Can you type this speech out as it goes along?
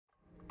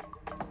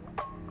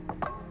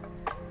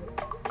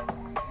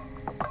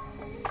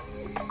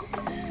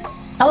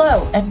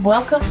Hello, and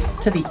welcome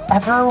to the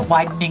Ever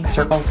Widening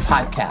Circles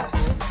podcast,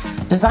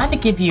 designed to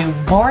give you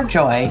more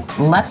joy,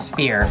 less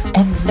fear,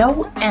 and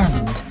no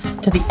end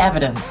to the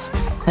evidence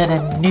that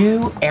a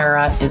new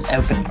era is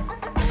opening.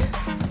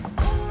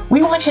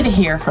 We want you to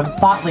hear from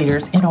thought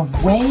leaders in a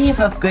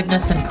wave of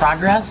goodness and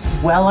progress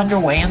well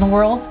underway in the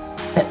world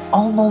that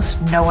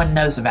almost no one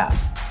knows about.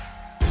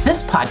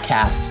 This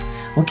podcast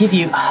will give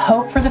you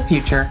hope for the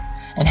future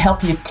and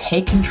help you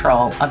take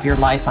control of your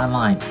life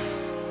online.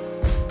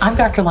 I'm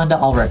Dr. Linda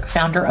Ulrich,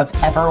 founder of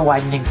Ever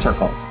Widening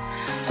Circles.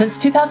 Since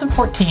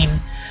 2014,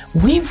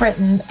 we've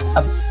written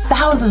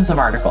thousands of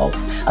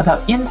articles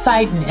about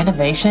insight and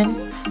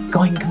innovation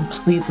going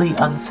completely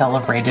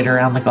uncelebrated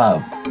around the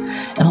globe.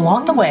 And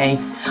along the way,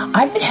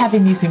 I've been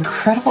having these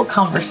incredible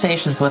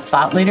conversations with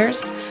thought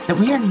leaders that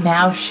we are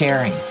now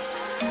sharing.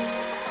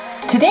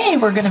 Today,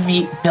 we're going to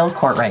meet Bill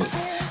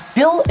Courtright.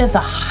 Bill is a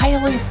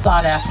highly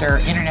sought-after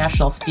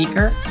international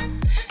speaker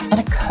and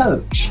a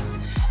coach,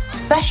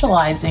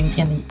 specializing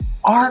in the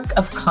arc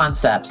of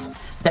concepts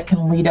that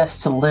can lead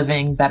us to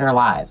living better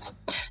lives.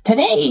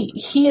 Today,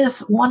 he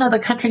is one of the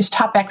country's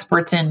top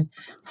experts in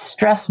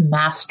stress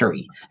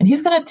mastery, and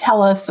he's going to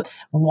tell us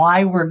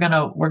why we're going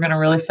to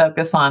really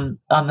focus on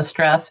the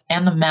stress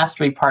and the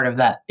mastery part of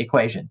that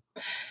equation.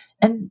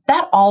 And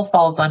that all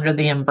falls under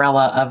the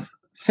umbrella of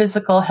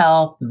physical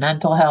health,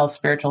 mental health,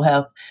 spiritual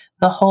health,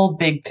 the whole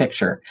big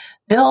picture.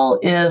 Bill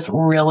is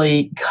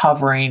really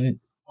covering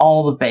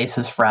all the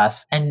bases for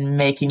us and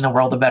making the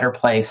world a better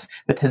place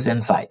with his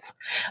insights.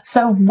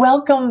 So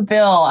welcome,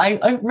 Bill.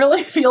 I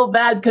really feel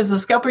bad because the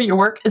scope of your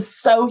work is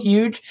so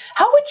huge.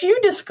 How would you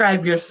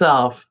describe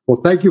yourself? Well,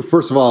 thank you.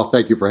 First of all,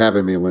 thank you for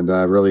having me, Linda.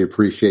 I really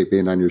appreciate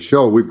being on your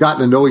show. We've gotten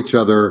to know each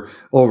other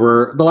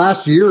over the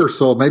last year or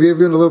so, maybe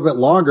even a little bit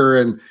longer.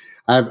 And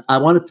I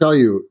want to tell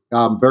you,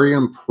 I'm very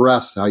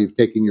impressed how you've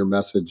taken your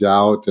message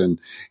out and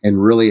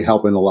really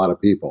helping a lot of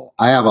people.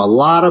 I have a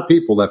lot of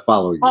people that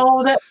follow you.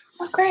 Oh,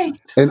 great.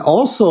 And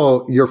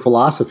also your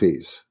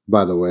philosophies,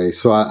 by the way.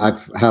 So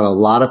I've had a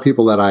lot of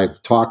people that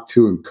I've talked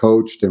to and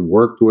coached and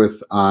worked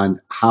with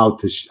on how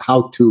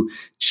to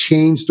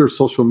change their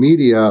social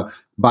media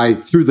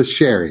through the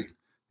sharing.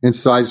 And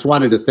so I just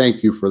wanted to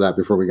thank you for that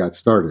before we got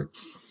started.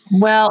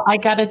 Well, I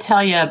got to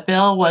tell you,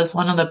 Bill was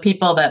one of the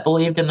people that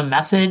believed in the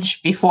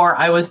message before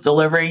I was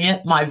delivering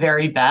it my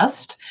very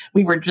best.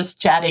 We were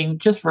just chatting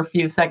just for a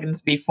few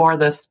seconds before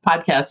this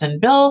podcast, and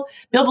Bill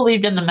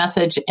believed in the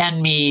message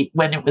and me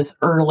when it was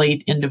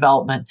early in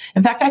development.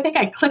 In fact, I think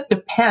I clicked a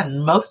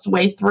pen most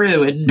way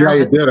through. And yeah,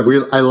 you did.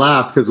 I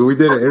laughed because when we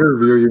did an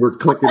interview, you were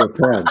clicking a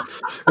pen.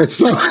 And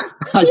so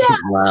I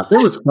just laughed. It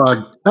was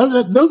fun.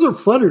 Those are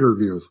fun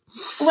interviews.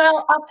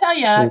 Well, I'll tell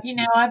you,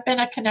 I've been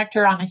a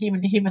connector on a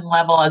human-to-human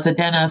level as a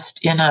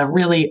dentist in a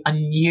really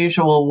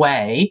unusual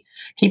way,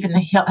 keeping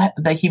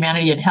the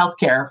humanity in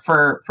healthcare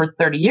for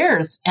 30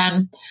 years.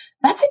 And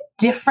that's a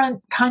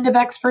different kind of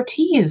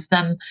expertise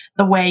than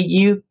the way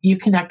you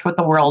connect with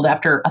the world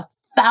after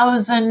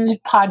 1,000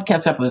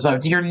 podcast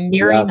episodes. You're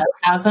nearing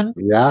 1,000.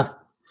 Yeah.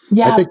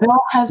 Yeah.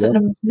 Bill has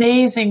an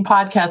amazing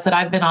podcast that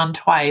I've been on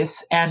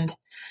twice. And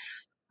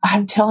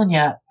I'm telling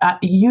you,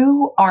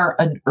 you are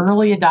an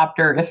early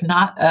adopter, if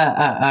not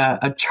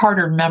a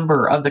charter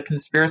member of the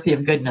conspiracy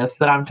of goodness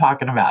that I'm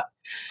talking about.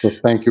 So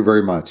thank you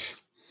very much.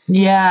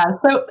 Yeah.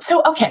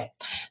 So okay.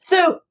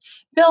 So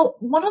Bill,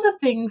 one of the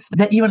things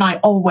that you and I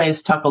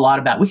always talk a lot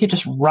about, we could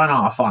just run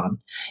off on,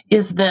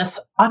 is this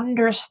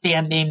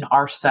understanding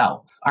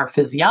ourselves, our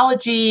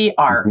physiology,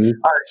 our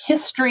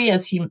history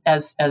as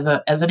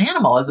an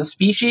animal, as a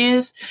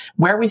species,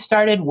 where we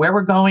started, where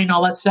we're going,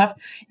 all that stuff.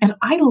 And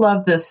I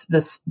love this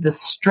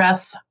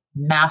stress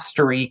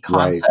mastery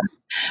concept.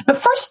 Right. But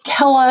first,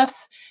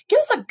 give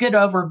us a good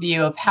overview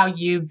of how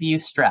you view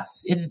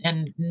stress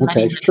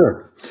Okay,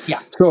 sure. Yeah.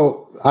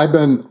 So I've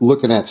been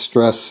looking at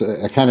stress.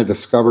 I kind of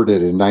discovered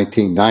it in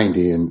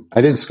 1990, and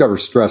I didn't discover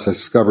stress. I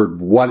discovered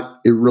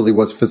what it really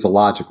was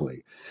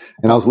physiologically.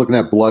 And I was looking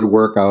at blood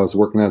work. I was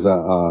working as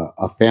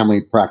a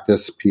family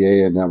practice PA,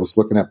 and I was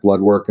looking at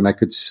blood work, and I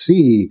could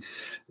see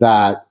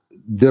that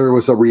there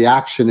was a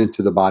reaction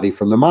into the body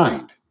from the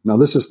mind. Now,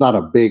 this is not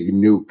a big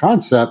new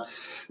concept,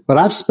 but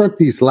I've spent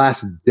these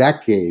last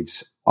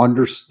decades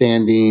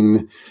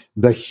understanding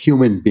the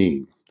human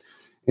being.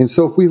 And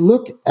so if we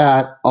look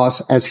at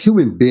us as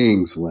human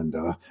beings,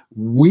 Linda,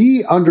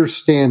 we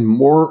understand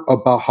more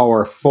about how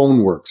our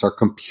phone works, our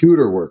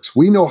computer works.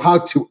 We know how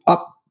to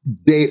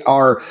update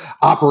our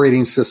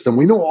operating system.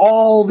 We know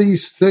all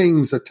these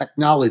things, the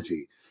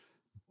technology,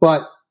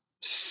 but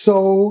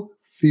so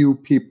few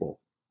people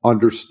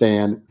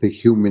understand the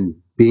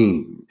human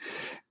being.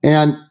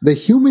 And the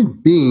human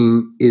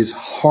being is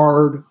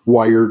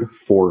hardwired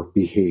for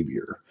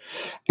behavior.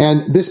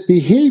 And this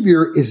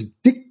behavior is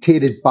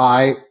dictated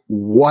by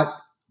what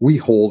we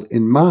hold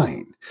in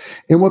mind.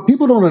 And what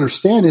people don't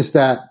understand is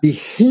that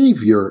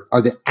behavior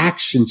are the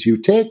actions you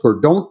take or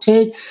don't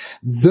take.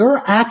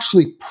 They're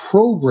actually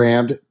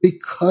programmed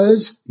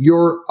because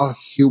you're a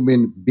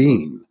human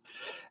being.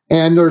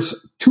 And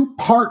there's two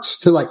parts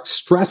to like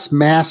stress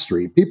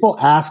mastery. People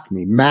ask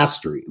me,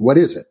 mastery, what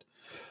is it?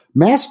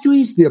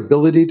 Mastery is the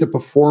ability to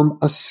perform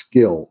a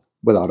skill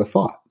without a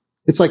thought.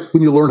 It's like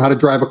when you learn how to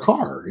drive a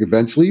car.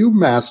 Eventually you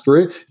master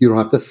it. You don't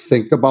have to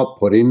think about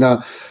putting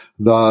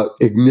the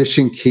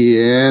ignition key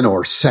in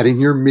or setting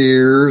your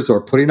mirrors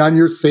or putting on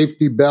your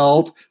safety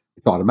belt.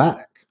 It's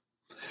automatic.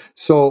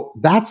 So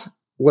that's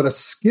what a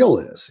skill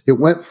is. It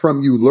went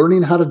from you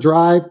learning how to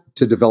drive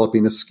to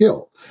developing a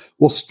skill.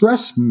 Well,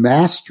 stress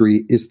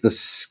mastery is the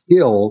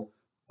skill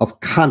of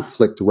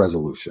conflict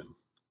resolution.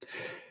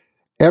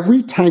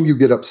 Every time you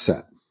get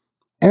upset,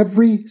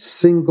 every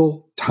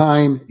single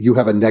time you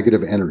have a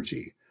negative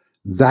energy,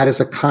 that is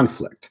a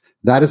conflict.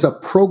 That is a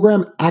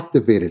program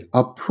activated,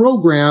 a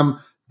program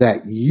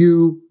that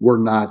you were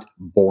not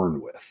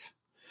born with.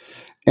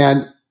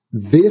 And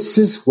this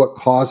is what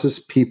causes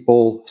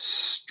people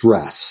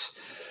stress.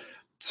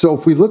 So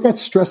if we look at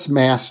stress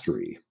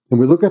mastery and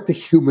we look at the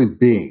human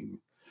being,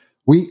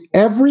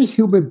 every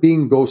human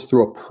being goes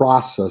through a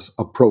process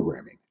of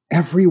programming,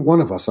 every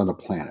one of us on the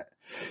planet.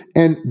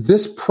 And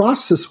this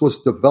process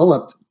was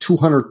developed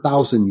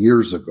 200,000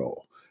 years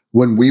ago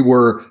when we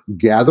were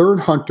gatherer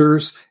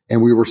hunters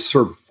and we were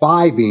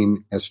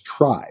surviving as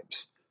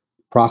tribes.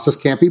 Process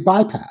can't be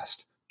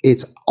bypassed.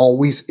 It's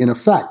always in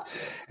effect.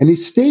 And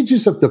these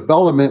stages of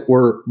development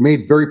were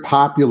made very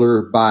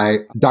popular by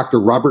Dr.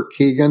 Robert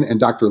Kegan and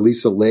Dr.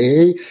 Lisa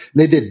Lahey.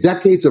 They did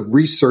decades of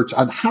research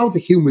on how the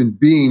human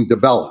being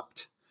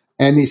developed.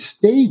 And these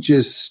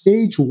stages,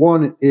 stage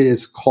one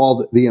is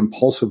called the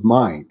impulsive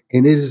mind.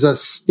 And it is a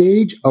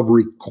stage of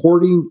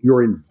recording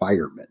your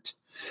environment.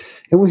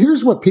 And well,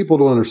 here's what people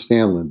don't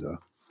understand, Linda.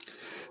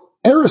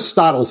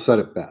 Aristotle said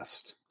it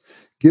best.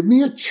 Give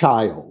me a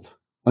child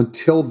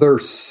until they're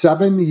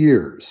 7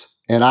 years,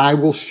 and I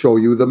will show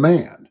you the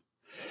man.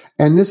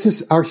 And this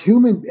is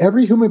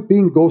every human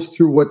being goes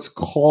through what's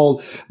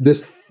called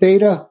this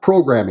theta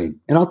programming.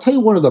 And I'll tell you,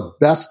 one of the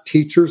best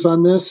teachers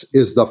on this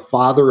is the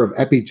father of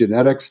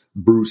epigenetics,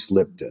 Bruce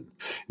Lipton.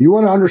 You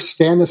want to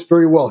understand this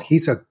very well.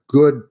 He's a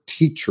good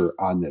teacher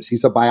on this.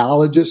 He's a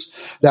biologist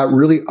that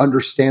really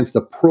understands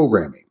the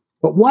programming.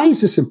 But why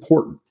is this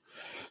important?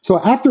 So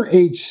after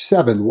age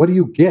 7, what do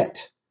you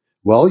get?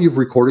 Well, you've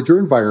recorded your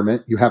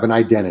environment. You have an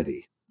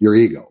identity, your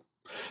ego.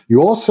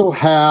 You also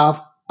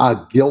have a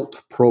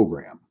guilt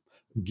program.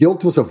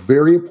 Guilt was a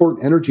very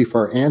important energy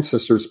for our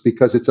ancestors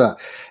because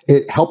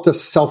it helped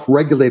us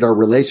self-regulate our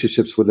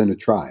relationships within a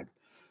tribe.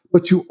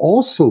 But you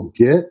also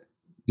get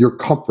your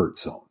comfort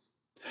zone.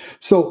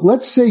 So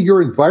let's say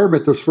your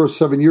environment those first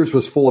 7 years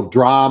was full of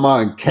drama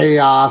and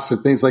chaos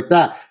and things like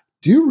that.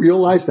 Do you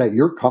realize that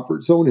your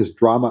comfort zone is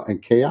drama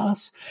and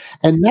chaos?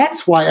 And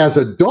that's why as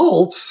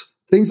adults,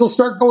 things will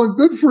start going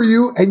good for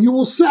you and you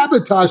will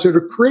sabotage it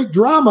or create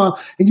drama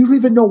and you don't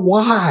even know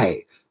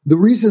why. The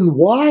reason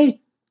why?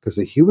 Because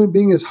the human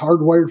being is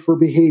hardwired for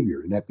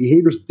behavior, and that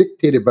behavior is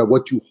dictated by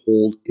what you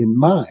hold in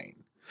mind.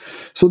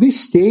 So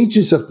these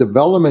stages of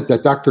development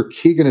that Dr.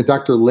 Kegan and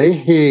Dr.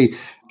 Lahey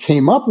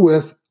came up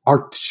with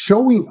are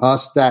showing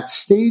us that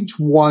stage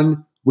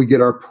 1, we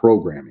get our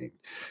programming.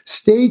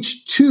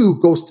 Stage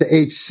 2 goes to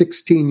age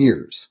 16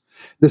 years.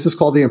 This is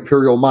called the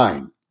imperial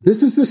mind.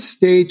 This is the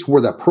stage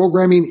where the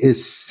programming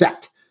is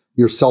set.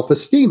 Your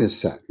self-esteem is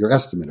set, your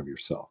estimate of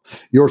yourself.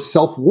 Your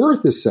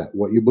self-worth is set,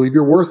 what you believe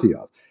you're worthy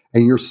of.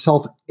 And your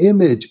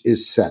self-image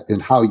is set in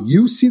how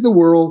you see the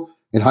world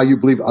and how you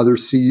believe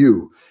others see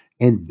you.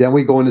 And then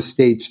we go into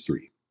stage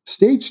 3.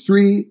 Stage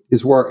 3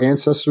 is where our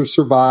ancestors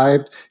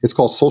survived. It's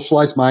called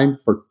socialized mind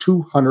for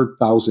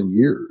 200,000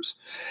 years.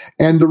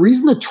 And the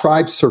reason the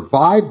tribes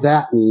survived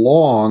that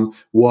long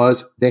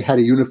was they had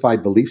a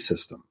unified belief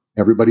system.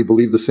 Everybody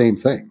believed the same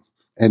thing.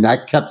 And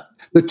that kept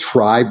the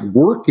tribe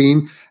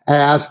working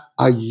as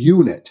a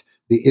unit.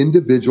 The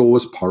individual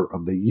was part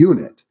of the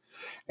unit.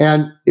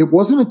 And it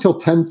wasn't until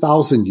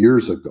 10,000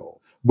 years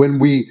ago when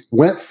we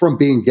went from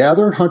being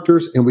gatherer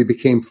hunters and we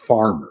became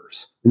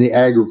farmers in the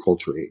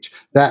agriculture age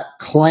that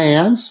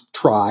clans,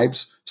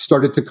 tribes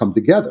started to come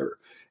together.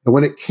 And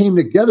when it came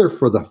together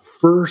for the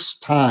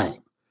first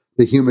time,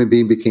 the human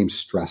being became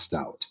stressed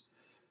out.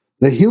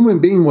 The human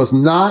being was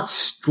not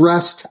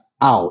stressed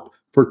out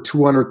for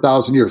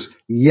 200,000 years.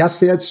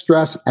 Yes, they had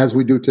stress as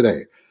we do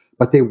today,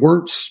 but they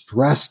weren't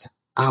stressed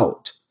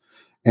out.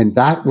 And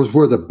that was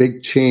where the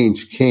big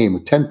change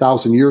came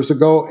 10,000 years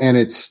ago. And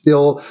it's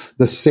still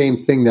the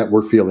same thing that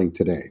we're feeling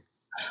today.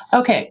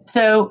 Okay.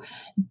 So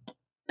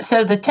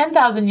the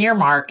 10,000 year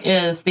mark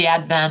is the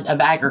advent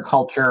of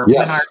agriculture.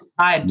 Yes.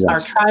 When our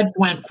tribes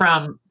went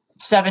from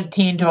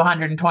 17 to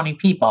 120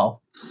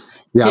 people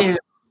to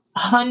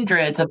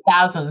hundreds of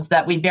thousands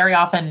that we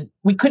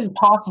couldn't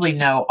possibly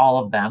know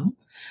all of them.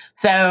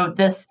 So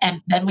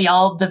and then we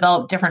all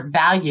developed different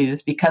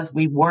values because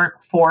we weren't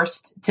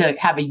forced to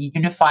have a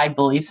unified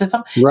belief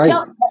system. Right.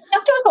 Talk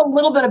to us a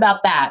little bit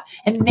about that,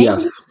 and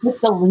maybe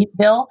with the lead,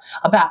 Bill,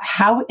 about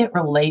how it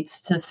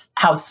relates to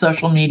how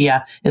social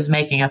media is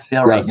making us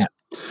feel right now.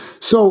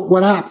 So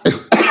what happened?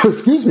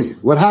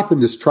 What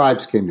happened is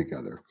tribes came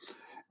together.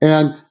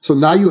 And so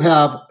now you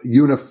have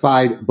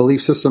unified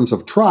belief systems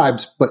of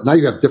tribes, but now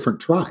you have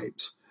different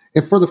tribes.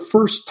 And for the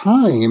first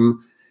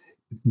time,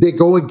 they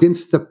go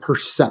against the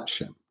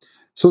perception.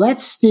 So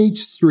that's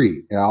stage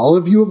 3. All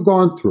of you have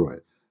gone through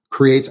it.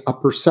 Creates a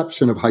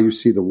perception of how you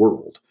see the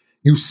world.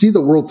 You see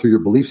the world through your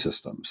belief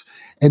systems.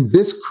 And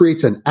this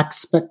creates an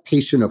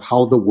expectation of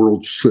how the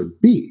world should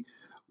be.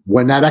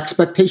 When that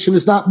expectation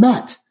is not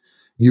met,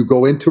 you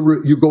go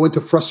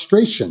into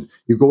frustration,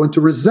 you go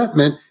into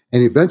resentment,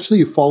 and eventually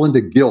you fall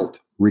into guilt,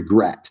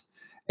 regret.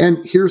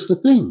 And here's the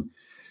thing.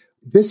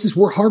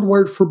 We're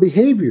hardwired for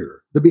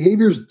behavior. The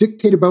behavior is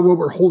dictated by what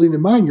we're holding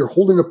in mind. You're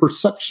holding a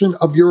perception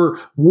of your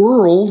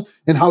world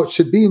and how it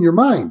should be in your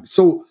mind.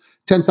 So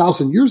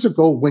 10,000 years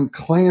ago, when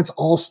clans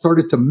all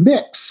started to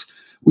mix,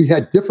 we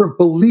had different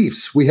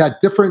beliefs, we had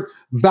different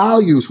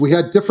values, we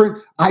had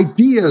different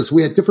ideas,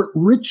 we had different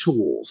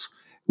rituals,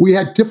 we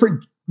had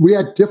different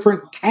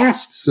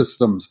caste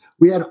systems.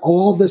 We had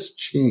all this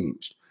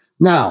changed.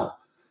 Now,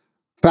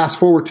 fast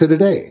forward to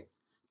today.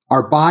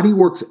 Our body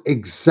works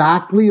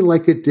exactly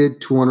like it did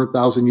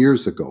 200,000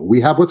 years ago. We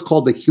have what's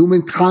called the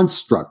human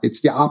construct.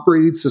 It's the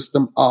operating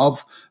system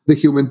of the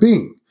human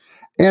being.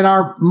 And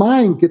our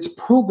mind gets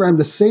programmed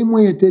the same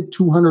way it did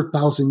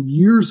 200,000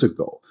 years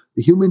ago.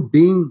 The human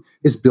being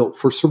is built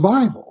for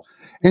survival.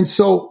 And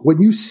so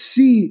when you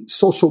see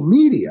social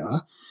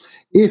media,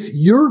 if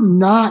you're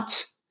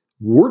not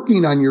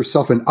working on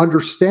yourself and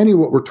understanding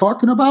what we're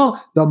talking about,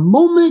 the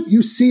moment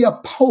you see a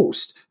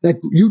post that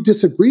you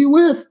disagree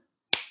with,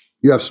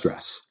 you have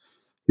stress.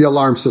 The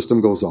alarm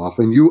system goes off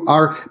and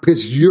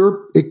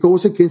it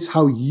goes against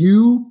how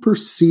you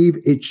perceive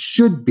it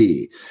should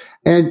be.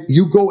 And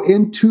you go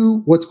into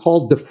what's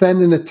called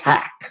defend and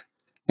attack.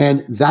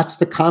 And that's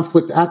the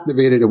conflict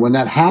activated. And when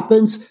that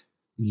happens,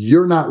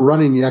 you're not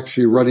running, you're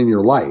actually running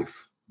your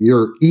life.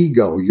 Your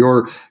ego,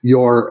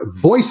 your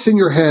voice in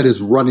your head is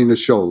running the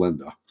show,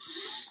 Linda.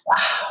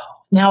 Wow.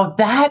 Now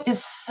that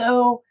is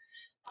so,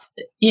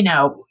 you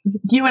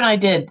and I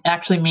did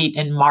actually meet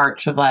in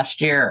March of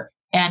last year.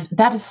 And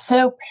that is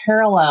so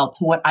parallel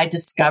to what I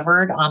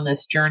discovered on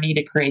this journey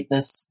to create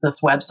this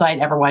website,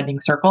 Ever Widening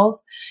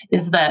Circles,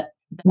 is that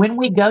when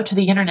we go to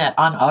the internet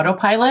on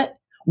autopilot,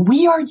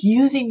 we are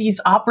using these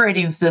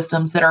operating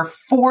systems that are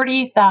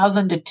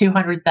 40,000 to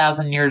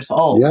 200,000 years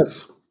old.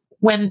 Yes.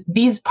 When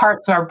these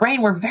parts of our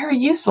brain were very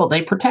useful,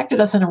 they protected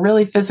us in a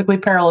really physically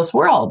perilous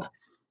world.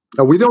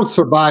 We don't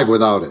survive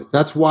without it.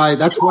 That's why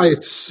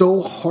it's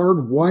so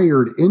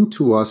hardwired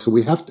into us. So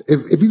we have to,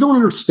 if you don't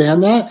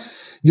understand that,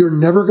 you're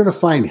never going to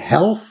find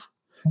health.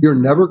 You're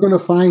never going to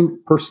find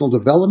personal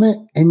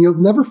development, and you'll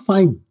never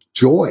find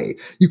joy.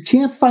 You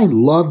can't find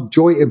love,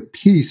 joy, and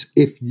peace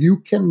if you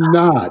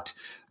cannot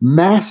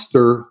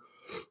master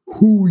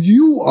who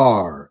you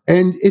are.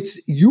 And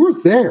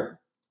you're there.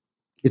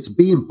 It's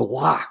being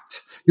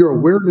blocked. Your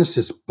awareness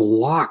is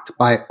blocked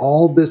by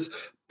all this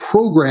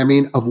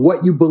programming of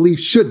what you believe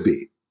should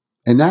be.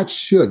 And that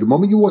should, the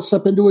moment you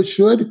step into a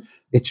should,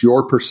 it's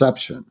your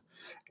perception.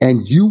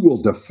 And you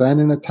will defend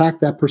and attack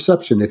that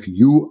perception if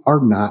you are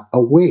not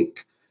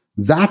awake.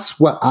 That's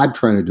what I'm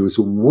trying to do, is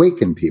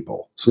awaken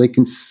people so they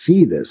can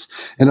see this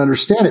and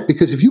understand it.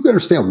 Because if you can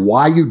understand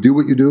why you do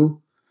what you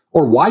do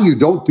or why you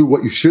don't do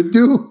what you should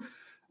do,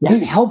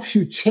 it helps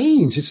you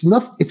change. It's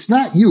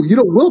not you.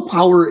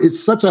 Willpower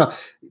is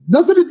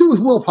nothing to do with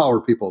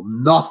willpower, people.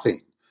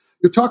 Nothing.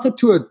 You're talking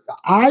to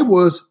I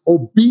was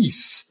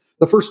obese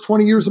the first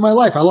 20 years of my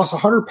life. I lost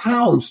 100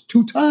 pounds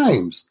 2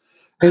 times.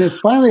 And then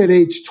finally at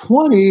age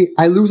 20,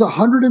 I lose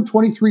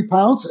 123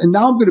 pounds, and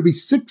now I'm going to be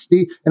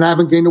 60 and I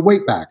haven't gained the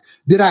weight back.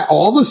 Did I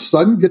all of a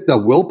sudden get the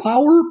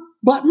willpower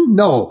button?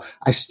 No,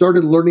 I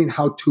started learning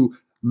how to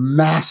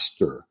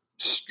master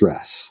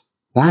stress.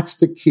 That's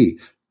the key.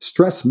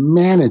 Stress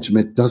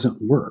management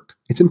doesn't work.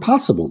 It's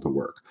impossible to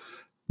work.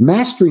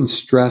 Mastering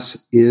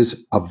stress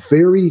is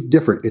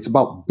it's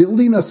about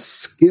building a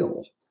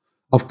skill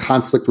of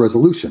conflict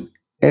resolution.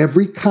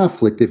 Every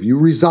conflict, if you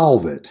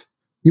resolve it,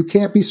 you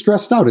can't be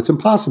stressed out. It's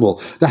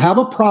impossible. To have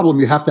a problem,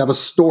 you have to have a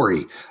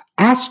story.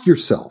 Ask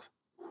yourself,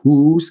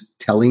 who's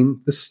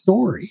telling the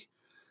story?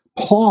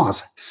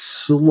 Pause,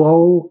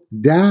 slow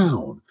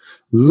down.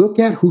 Look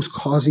at who's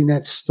causing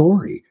that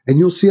story, and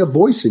you'll see a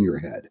voice in your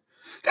head.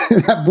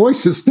 And that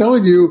voice is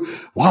telling you,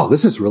 wow,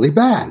 this is really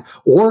bad.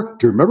 Or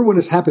do you remember when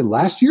this happened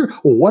last year?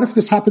 Well, what if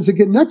this happens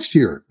again next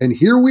year? And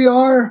here we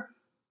are,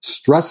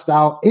 stressed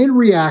out in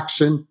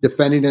reaction,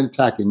 defending and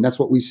attacking. That's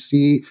what we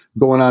see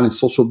going on in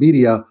social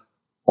media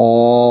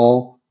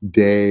all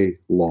day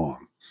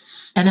long.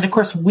 And then, of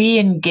course, we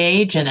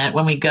engage in it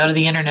when we go to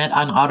the internet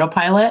on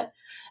autopilot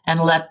and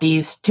let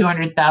these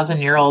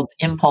 200,000-year-old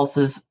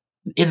impulses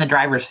in the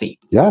driver's seat.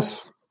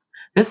 Yes.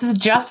 This is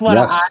just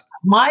what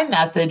my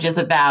message is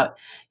about.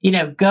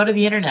 Go to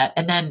the internet,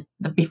 and then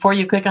before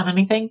you click on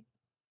anything,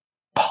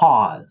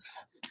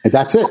 pause. And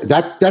that's it.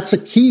 That's a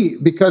key,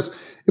 because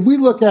if we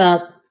look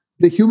at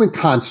the human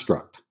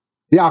construct,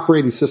 the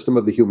operating system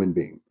of the human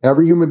being,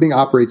 every human being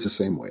operates the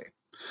same way.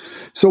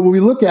 So when we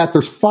look at,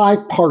 there's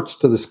 5 parts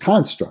to this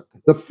construct.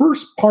 The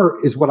first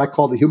part is what I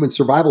call the human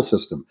survival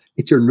system.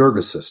 It's your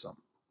nervous system.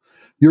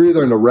 You're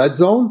either in the red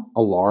zone,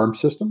 alarm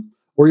system,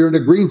 or you're in the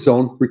green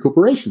zone,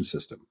 recuperation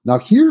system. Now,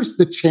 here's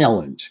the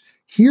challenge.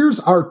 here's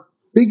our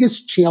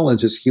biggest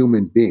challenge as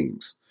human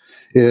beings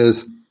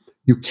is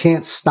you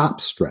can't stop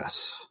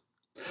stress.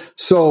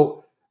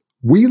 So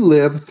we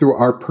live through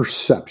our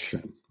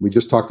perception. We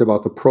just talked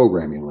about the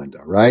programming, Linda,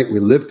 right? We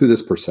live through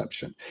this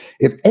perception.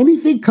 If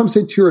anything comes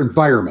into your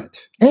environment,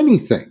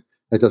 anything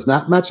that does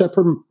not match that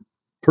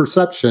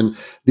perception,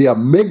 the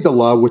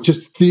amygdala, which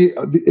is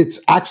it's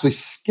actually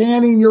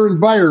scanning your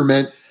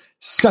environment,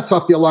 sets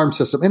off the alarm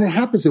system. And it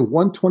happens in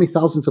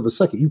 1/20,000th of a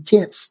second. You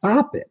can't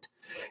stop it.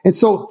 And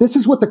so this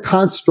is what the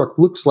construct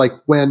looks like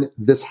when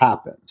this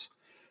happens.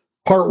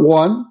 Part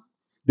one,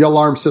 the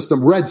alarm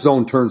system, red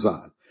zone turns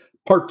on.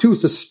 Part two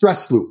is the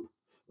stress loop.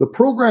 The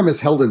program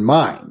is held in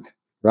mind,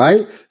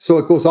 right? So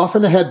it goes off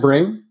in the head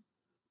brain,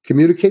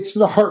 communicates to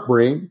the heart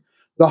brain.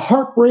 The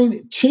heart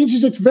brain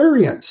changes its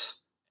variance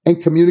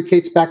and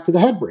communicates back to the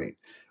head brain.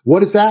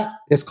 What is that?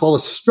 It's called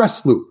a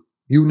stress loop.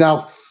 You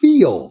now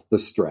feel the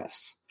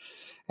stress.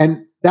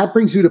 And that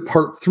brings you to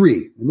part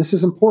three. And this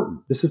is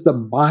important. This is the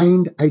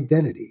mind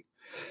identity.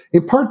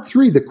 In part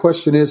three, the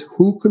question is,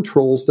 who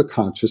controls the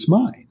conscious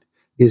mind?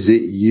 Is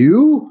it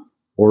you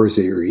or is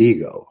it your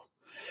ego?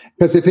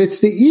 Because if it's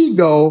the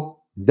ego,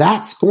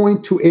 that's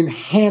going to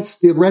enhance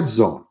the red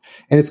zone.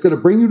 And it's going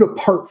to bring you to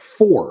part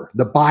four,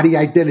 the body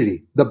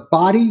identity. The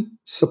body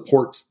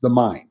supports the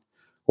mind.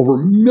 Over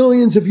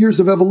millions of years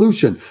of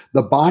evolution,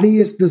 the body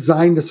is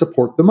designed to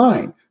support the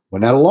mind.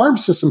 When that alarm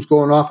system's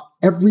going off,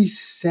 every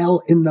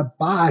cell in the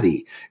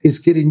body is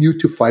getting you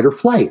to fight or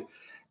flight.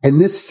 And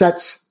this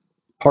sets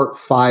part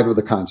five of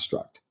the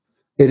construct.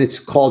 And it's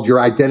called your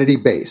identity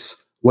base.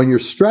 When you're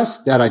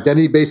stressed, that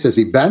identity base is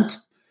event.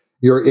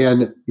 You're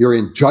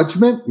in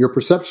judgment, your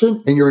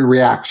perception, and you're in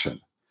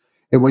reaction.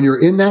 And when you're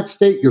in that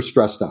state, you're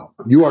stressed out.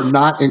 You are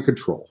not in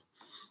control.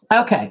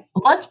 Okay,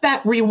 let's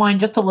rewind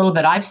just a little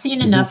bit. I've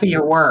seen enough of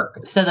your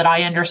work so that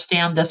I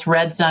understand this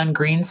red zone,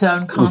 green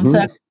zone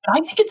concept.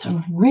 I think it's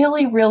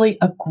really, really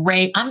a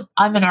great, I'm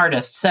an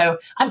artist, so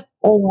I'm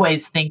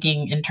always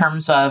thinking in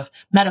terms of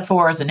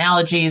metaphors,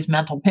 analogies,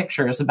 mental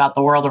pictures about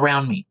the world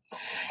around me.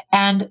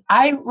 And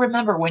I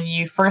remember when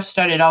you first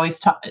started always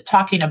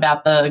talking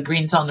about the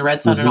green zone, the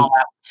red zone, and all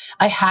that,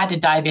 I had to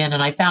dive in,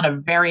 and I found a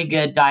very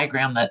good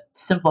diagram that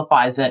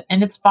simplifies it.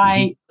 And it's by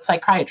a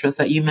psychiatrist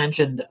that you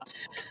mentioned,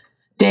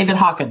 David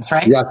Hawkins,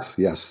 right?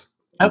 Yes.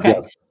 Okay.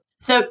 Yes.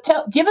 So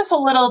give us a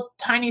little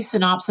tiny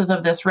synopsis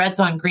of this red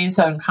zone, green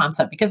zone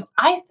concept, because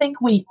I think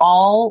we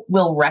all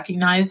will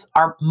recognize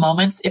our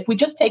moments. If we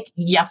just take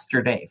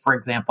yesterday, for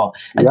example,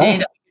 a day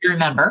that we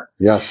remember.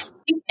 Yes.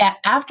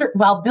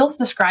 While Bill's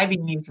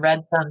describing these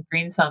red zone,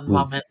 green zone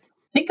moments,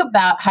 think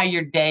about how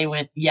your day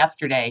went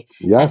yesterday.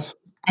 Yes.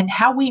 And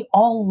how we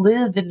all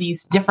live in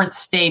these different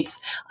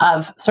states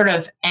of sort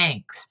of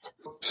angst.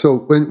 So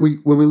when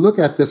we look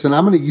at this, and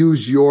I'm going to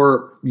use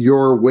your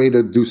way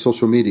to do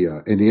social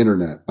media and the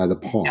internet by the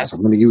pause. Yes.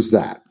 I'm going to use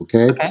that.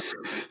 Okay.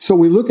 So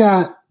we look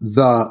at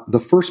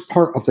the first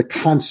part of the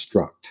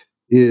construct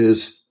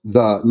is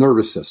the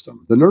nervous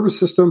system. The nervous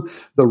system,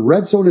 the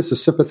red zone is the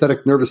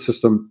sympathetic nervous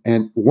system.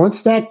 And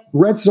once that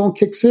red zone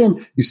kicks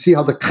in, you see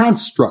how the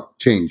construct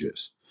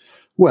changes.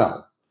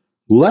 Well,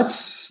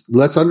 let's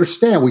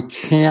understand we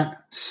can't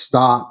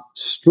stop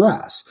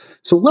stress.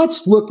 So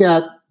let's look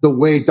at the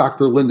way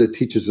Dr. Linda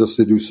teaches us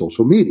to do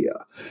social media.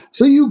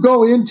 So you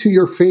go into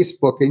your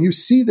Facebook and you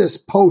see this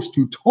post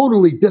you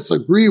totally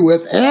disagree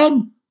with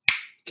and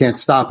can't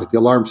stop it. The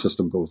alarm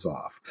system goes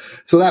off.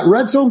 So that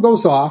red zone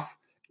goes off.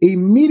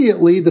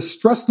 Immediately, the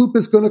stress loop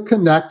is going to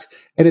connect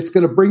and it's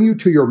going to bring you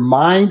to your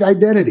mind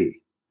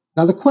identity.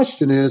 Now, the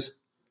question is,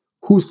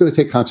 who's going to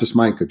take conscious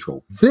mind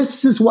control?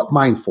 This is what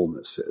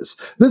mindfulness is.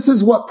 This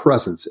is what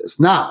presence is.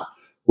 Now,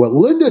 what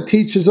Linda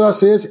teaches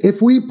us is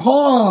if we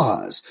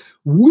pause,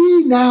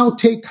 we now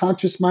take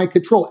conscious mind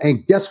control.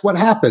 And guess what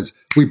happens?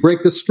 We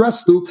break the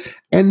stress loop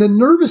and the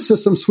nervous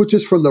system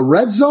switches from the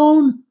red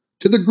zone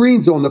to the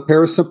green zone, the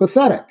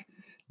parasympathetic.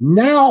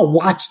 Now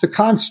watch the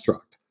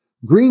construct.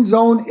 Green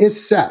zone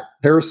is set,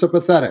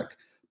 parasympathetic.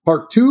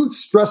 Part two,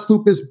 stress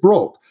loop is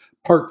broke.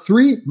 Part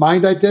three,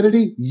 mind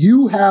identity.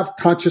 You have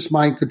conscious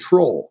mind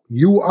control.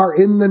 You are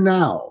in the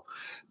now.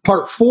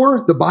 Part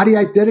four, the body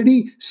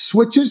identity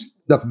switches.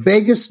 The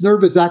vagus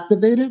nerve is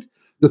activated.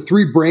 The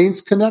three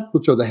brains connect,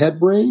 which are the head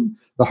brain,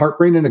 the heart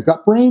brain, and the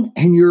gut brain.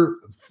 And your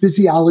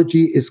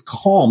physiology is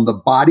calm. The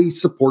body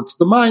supports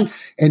the mind.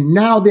 And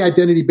now the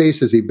identity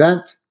base is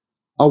event,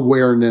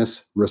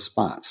 awareness,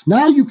 response.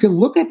 Now you can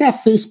look at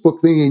that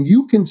Facebook thing and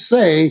you can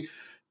say,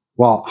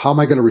 well, how am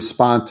I going to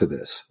respond to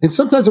this? And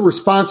sometimes a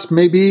response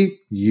may be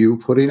you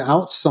putting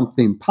out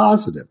something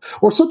positive.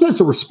 Or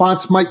sometimes a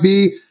response might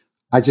be,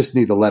 I just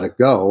need to let it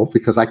go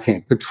because I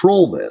can't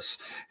control this.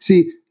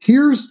 See,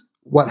 here's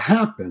what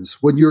happens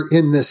when you're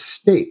in this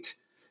state.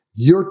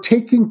 You're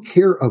taking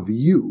care of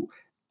you.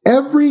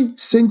 Every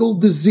single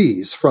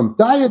disease, from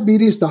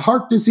diabetes to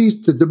heart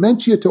disease to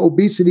dementia to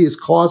obesity, is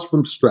caused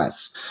from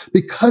stress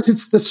because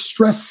it's the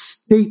stress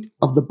state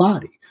of the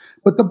body.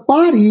 But the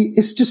body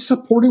is just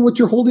supporting what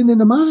you're holding in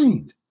the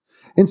mind.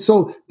 And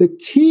so the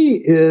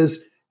key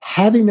is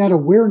having that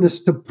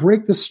awareness to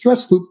break the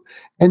stress loop.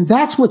 And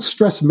that's what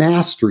stress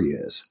mastery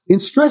is. In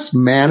stress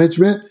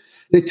management,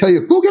 they tell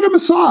you, go get a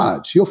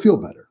massage. You'll feel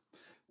better.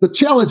 The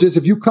challenge is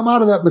if you come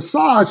out of that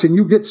massage and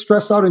you get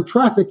stressed out in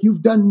traffic,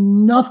 you've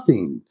done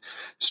nothing.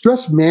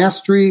 Stress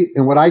mastery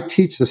and what I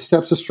teach, the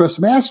steps of stress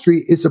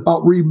mastery, is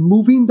about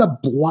removing the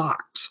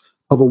blocks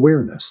of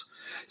awareness.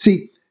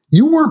 See,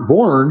 you weren't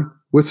born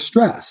with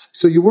stress.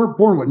 So you weren't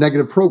born with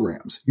negative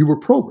programs. You were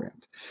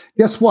programmed.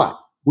 Guess what?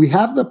 We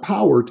have the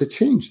power to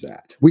change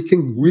that. We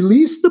can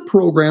release the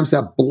programs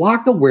that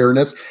block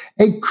awareness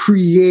and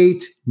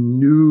create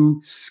new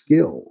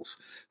skills.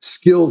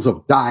 Skills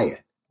of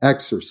diet,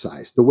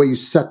 exercise, the way you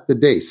set the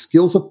day,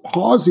 skills of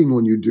pausing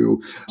when you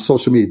do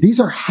social media. These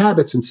are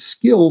habits and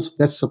skills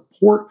that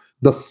support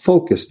the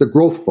focus, the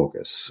growth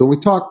focus. So we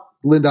talk,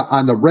 Linda,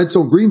 on the red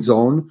zone, green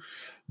zone.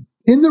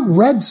 In the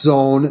red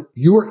zone,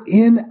 you're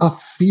in a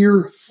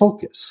fear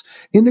focus.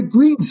 In the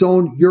green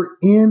zone, you're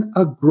in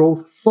a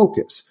growth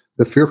focus.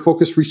 The fear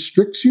focus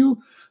restricts you.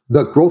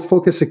 The growth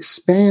focus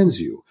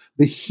expands you.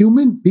 The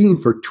human being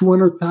for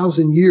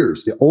 200,000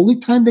 years, the only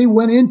time they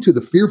went into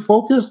the fear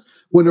focus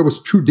when there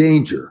was true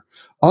danger.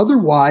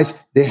 Otherwise,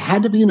 they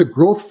had to be in a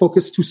growth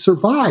focus to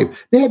survive.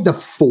 They had to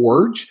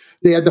forage.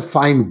 They had to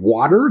find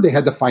water. They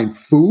had to find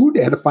food.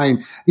 They had to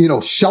find,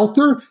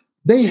 shelter.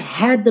 They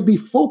had to be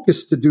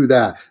focused to do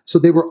that. So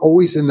they were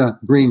always in the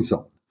green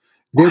zone.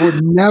 They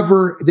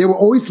were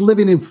always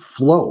living in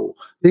flow.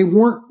 They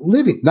weren't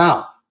living.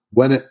 Now,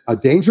 when a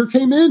danger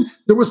came in,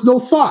 there was no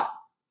thought.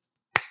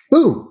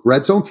 Boom,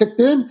 red zone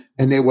kicked in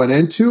and they went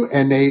into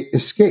and they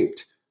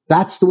escaped.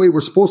 That's the way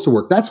we're supposed to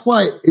work. That's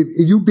why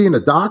you being a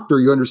doctor,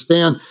 you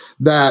understand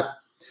that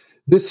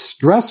this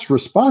stress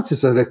response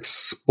is an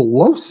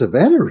explosive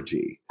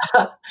energy.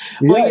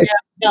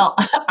 No,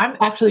 I'm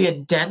actually a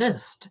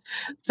dentist.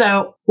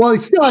 So, well, you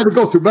still had to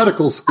go through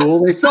medical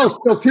school. They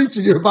still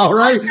teaching you about,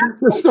 right?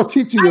 They're still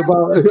teaching you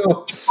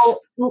about,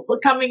 people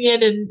coming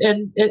in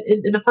and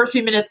in the first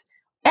few minutes,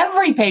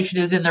 every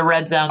patient is in the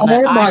red zone.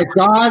 Oh my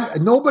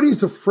God.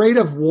 Nobody's afraid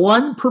of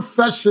one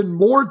profession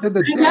more than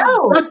the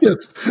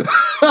dentist.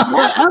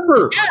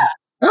 Ever. Yeah.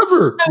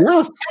 Ever. So,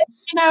 yes.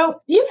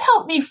 You've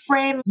helped me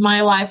frame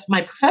my life,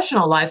 my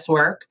professional life's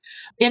work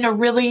in a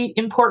really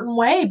important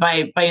way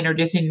by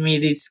introducing me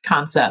these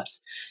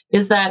concepts.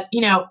 Is that,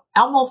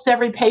 almost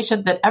every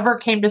patient that ever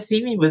came to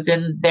see me was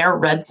in their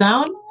red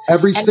zone.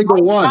 Every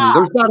single one.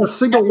 There's not a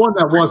single one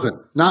that wasn't.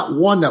 Not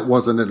one that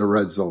wasn't in a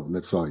red zone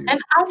that saw you. And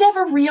I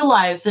never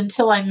realized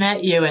until I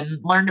met you and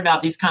learned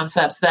about these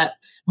concepts that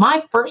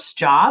my first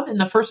job in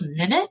the first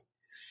minute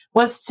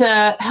was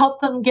to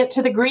help them get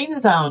to the green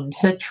zone,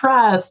 to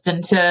trust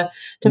and to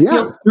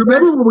feel.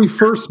 Remember when we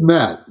first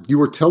met, you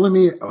were telling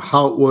me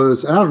how it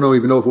was, I don't know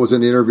even know if it was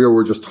an interview or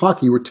we're just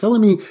talking, you were telling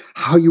me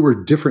how you were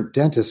different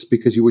dentists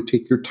because you would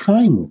take your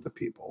time with the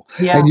people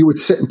and you would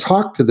sit and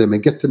talk to them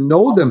and get to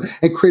know them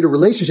and create a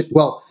relationship.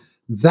 Well,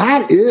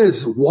 that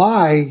is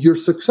why you're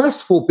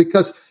successful,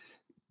 because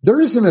there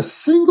isn't a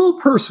single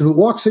person who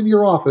walks into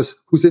your office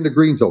who's in the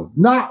green zone.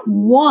 Not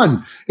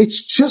one.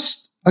 It's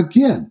just,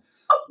 again,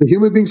 the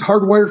human being's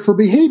hardwired for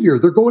behavior.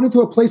 They're going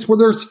into a place where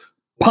there's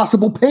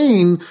possible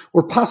pain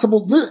or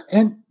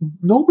and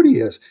nobody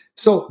is.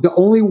 So the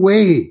only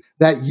way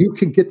that you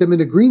can get them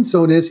in a green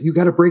zone is you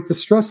got to break the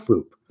stress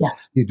loop.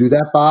 Yes. You do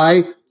that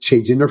by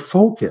changing their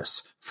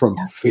focus from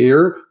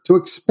fear to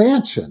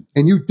expansion.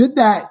 And you did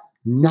that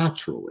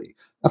naturally.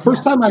 The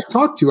first time I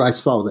talked to you, I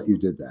saw that you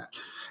did that.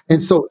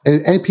 And so,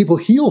 and people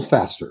heal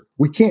faster.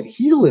 We can't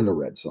heal in the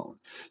red zone.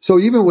 So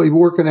even when you're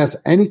working as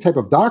any type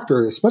of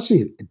doctor,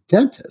 especially a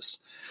dentist,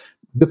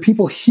 the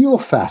people heal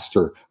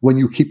faster when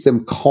you keep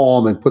them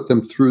calm and put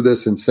them through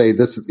this and say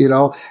this,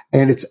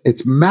 and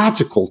it's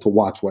magical to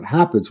watch what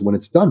happens when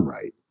it's done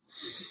right.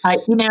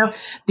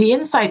 The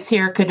insights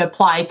here could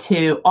apply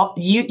to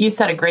you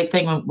said a great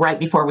thing right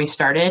before we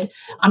started.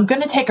 I'm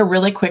going to take a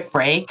really quick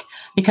break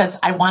because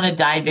I want to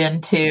dive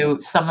into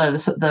some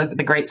of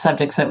the great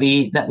subjects that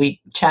we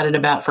chatted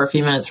about for a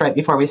few minutes right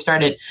before we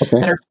started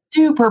that are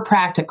super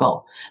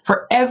practical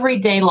for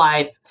everyday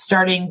life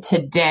starting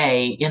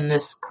today in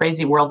this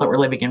crazy world that we're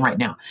living in right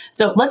now.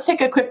 So let's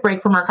take a quick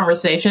break from our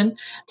conversation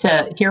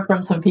to hear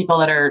from some people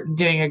that are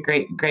doing a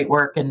great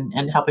work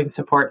and helping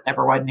support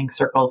Ever Widening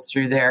Circles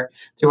through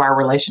our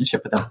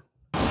relationship with them.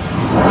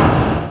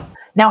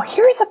 Now,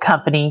 here's a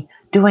company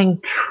doing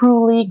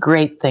truly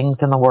great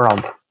things in the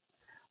world.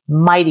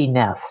 Mighty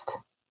Nest.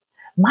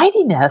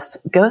 Mighty Nest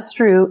goes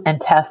through and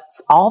tests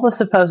all the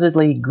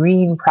supposedly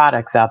green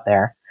products out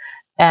there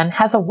and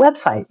has a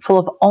website full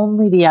of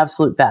only the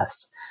absolute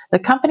best. The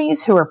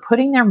companies who are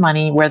putting their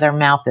money where their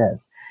mouth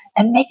is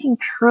and making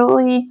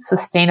truly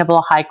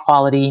sustainable, high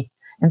quality,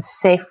 and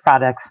safe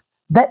products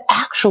that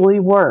actually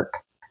work.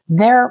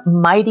 Their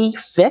Mighty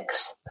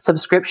Fix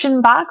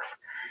subscription box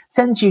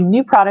sends you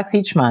new products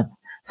each month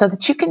so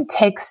that you can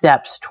take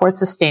steps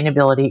towards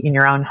sustainability in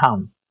your own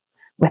home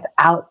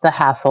without the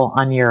hassle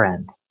on your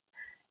end.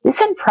 They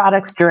send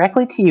products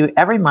directly to you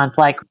every month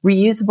like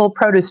reusable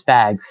produce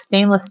bags,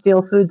 stainless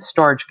steel food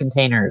storage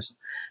containers,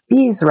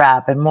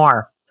 beeswrap, and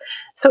more.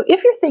 So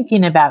if you're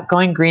thinking about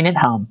going green at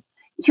home,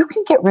 you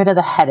can get rid of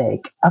the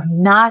headache of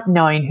not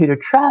knowing who to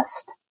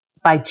trust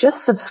by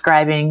just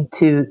subscribing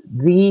to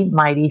The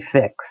Mighty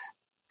Fix.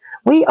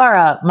 We are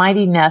a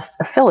Mighty Nest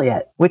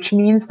affiliate, which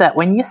means that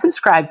when you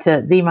subscribe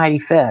to The Mighty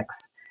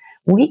Fix,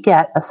 we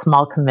get a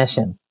small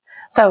commission.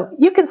 So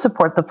you can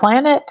support the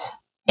planet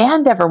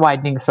and Ever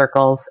Widening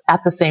Circles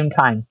at the same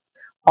time,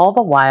 all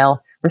the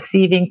while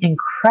receiving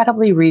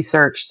incredibly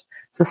researched,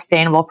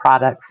 sustainable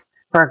products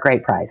for a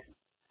great price.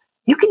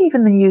 You can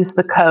even use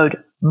the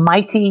code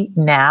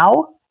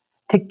MIGHTYNOW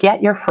to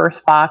get your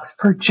first box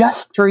for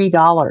just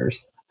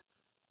 $3.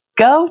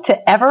 Go to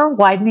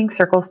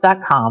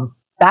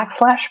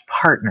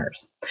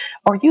everwideningscircles.com/partners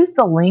or use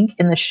the link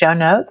in the show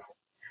notes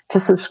to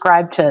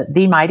subscribe to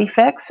The Mighty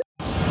Fix.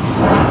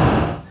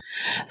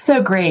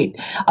 So great.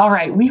 All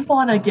right. We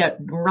want to get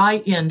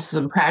right into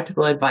some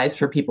practical advice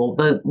for people.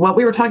 What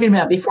we were talking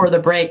about before the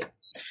break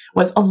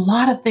was a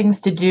lot of things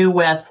to do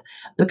with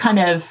the kind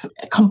of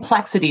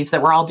complexities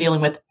that we're all dealing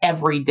with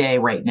every day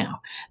right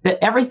now.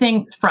 That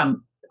everything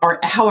from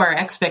how our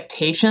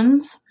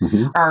expectations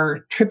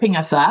are tripping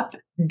us up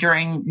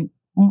during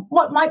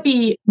what might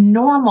be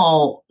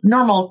normal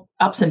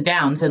ups and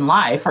downs in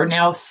life are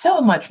now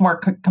so much more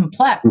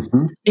complex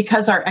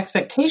because our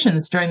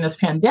expectations during this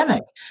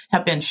pandemic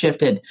have been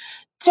shifted.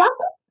 I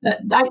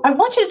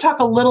want you to talk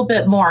a little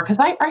bit more because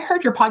I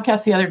heard your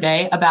podcast the other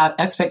day about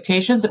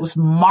expectations. It was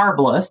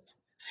marvelous.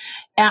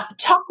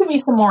 Talk to me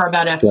some more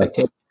about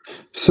expectations.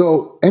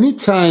 So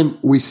anytime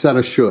we set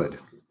a should,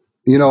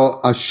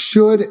 a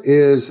should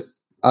is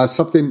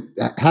something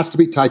that has to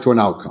be tied to an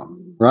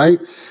outcome, right?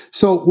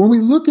 So when we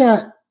look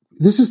at,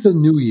 this is the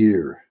new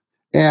year,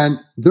 and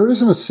there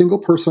isn't a single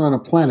person on the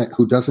planet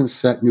who doesn't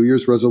set New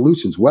Year's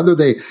resolutions, whether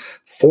they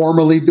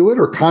formally do it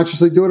or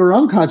consciously do it or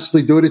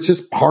unconsciously do it. It's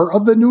just part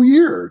of the new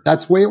year.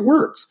 That's the way it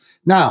works.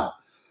 Now,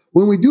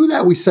 when we do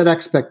that, we set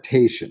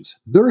expectations.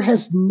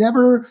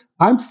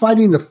 I'm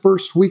fighting the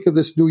first week of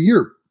this new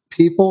year,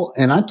 people,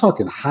 and I'm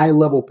talking high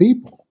level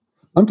people.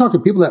 I'm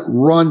talking people that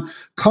run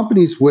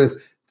companies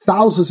with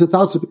thousands and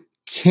thousands of people,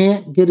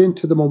 can't get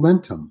into the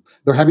momentum.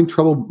 They're having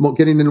trouble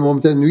getting into the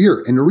momentum in the new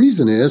year. And the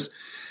reason is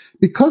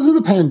because of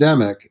the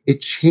pandemic, it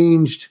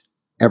changed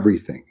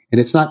everything. And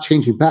it's not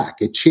changing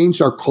back. It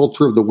changed our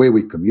culture of the way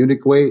we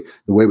communicate,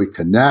 the way we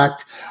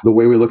connect, the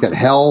way we look at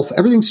health.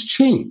 Everything's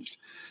changed.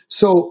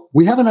 So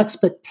we have an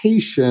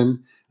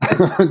expectation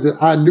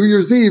on New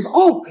Year's Eve.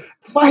 Oh,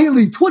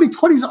 finally,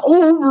 2020's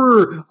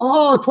over.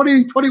 Oh,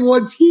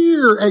 2021's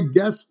here. And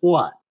guess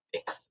what?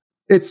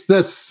 It's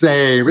the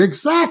same.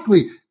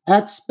 Exactly.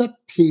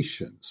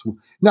 Expectations.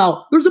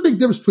 Now, there's a big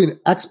difference between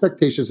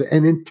expectations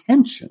and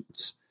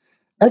intentions.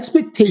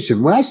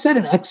 Expectation. When I set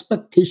an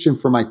expectation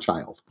for my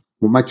child,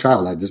 what my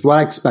child had, this is what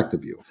I expect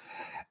of you,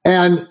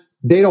 and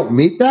they don't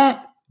meet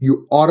that,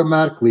 you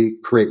automatically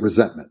create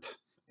resentment.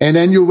 And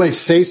then you may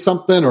say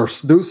something or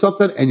do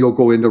something and you'll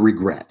go into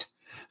regret.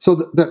 So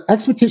the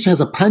expectation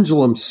has a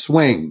pendulum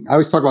swing. I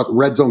always talk about the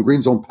red zone,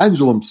 green zone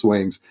pendulum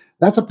swings.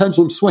 That's a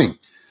pendulum swing.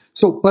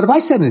 So, but if I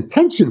set an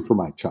intention for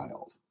my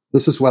child,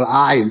 this is what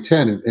I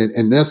intend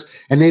in this,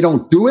 and they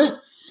don't do it,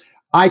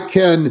 I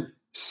can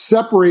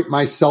separate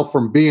myself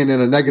from being in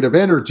a negative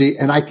energy,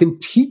 and I can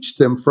teach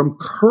them from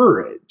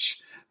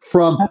courage,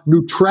 from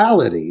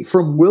neutrality,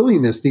 from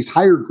willingness, these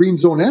higher green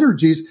zone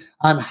energies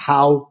on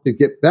how to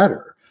get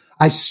better.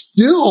 I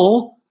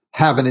still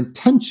have an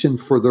intention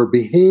for their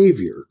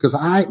behavior because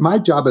my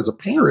job as a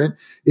parent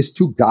is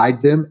to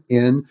guide them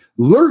in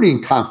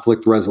learning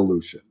conflict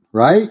resolution,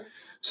 right?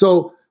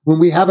 So when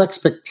we have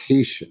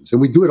expectations, and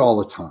we do it all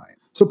the time.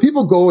 So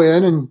people go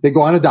in and they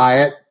go on a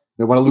diet,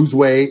 they want to lose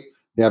weight,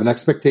 they have an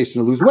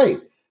expectation to lose weight.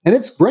 And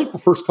it's great the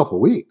first couple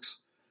of weeks.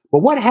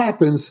 But what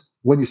happens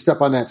when you step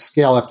on that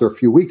scale after a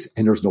few weeks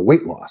and there's no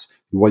weight loss?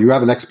 Well, you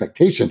have an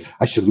expectation.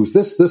 I should lose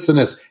this, this, and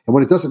this. And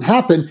when it doesn't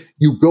happen,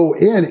 you go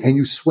in and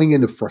you swing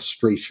into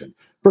frustration.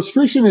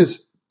 Frustration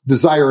is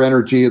desire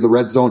energy of the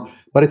red zone,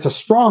 but it's a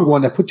strong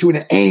one that puts you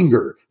in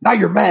anger. Now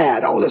you're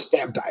mad. Oh, this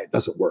damn diet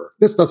doesn't work.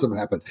 This doesn't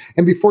happen.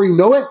 And before you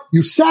know it,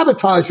 you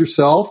sabotage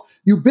yourself,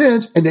 you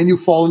binge, and then you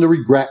fall into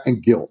regret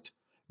and guilt.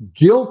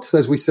 Guilt,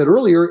 as we said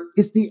earlier,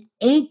 is the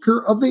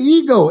anchor of the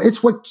ego.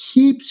 It's what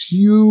keeps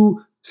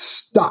you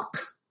stuck.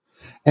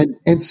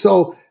 And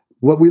so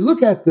when we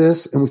look at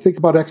this and we think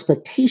about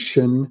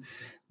expectation,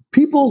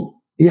 people,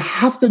 you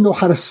have to know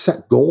how to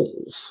set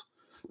goals.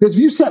 Because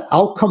if you set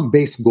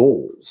outcome-based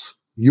goals,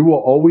 you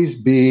will always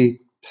be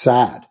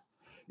sad.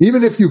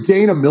 Even if you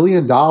gain $1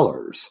 million,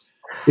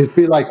 it'd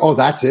be like, oh,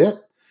 that's it.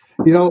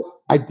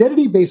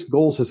 Identity-based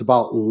goals is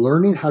about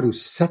learning how to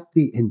set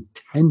the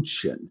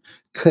intention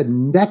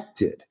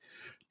connected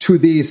to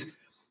these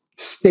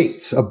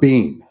states of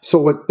being. So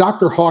what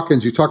Dr.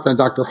 Hawkins, you talked on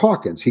Dr.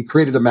 Hawkins, he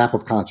created a map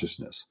of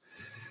consciousness.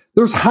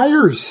 There's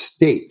higher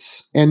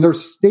states and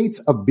there's states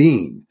of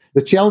being.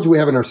 The challenge we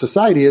have in our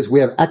society is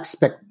we have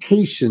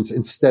expectations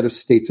instead of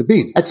states of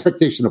being.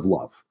 Expectation of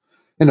love.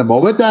 And the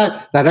moment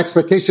that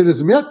expectation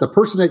is met, the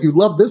person that you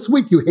love this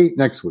week, you hate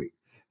next week.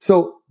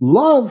 So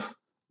love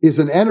is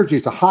an energy.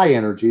 It's a high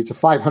energy. It's a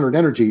 500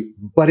 energy,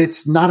 but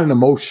it's not an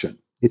emotion.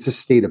 It's a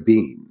state of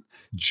being.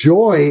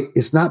 Joy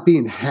is not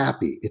being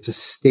happy. It's a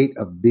state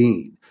of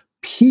being.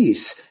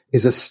 Peace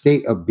is a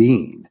state of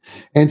being.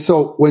 And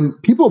so when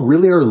people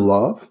really are in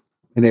love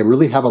and they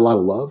really have a lot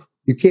of love,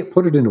 you can't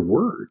put it into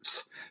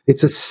words.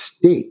 It's a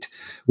state.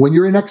 When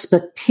you're in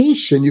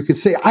expectation, you can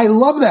say, I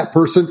love that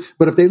person,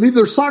 but if they leave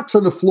their socks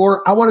on the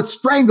floor, I want to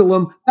strangle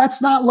them.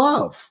 That's not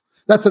love.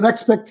 That's an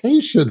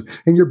expectation.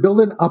 And you're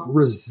building up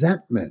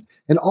resentment.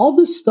 And all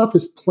this stuff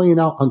is playing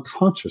out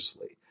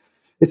unconsciously.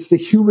 It's the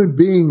human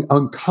being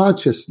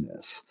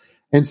unconsciousness.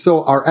 And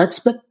so our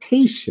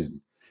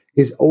expectation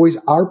is always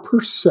our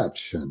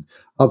perception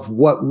of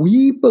what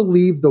we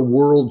believe the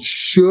world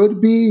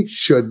should be,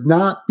 should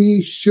not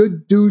be,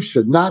 should do,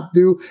 should not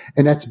do.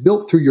 And that's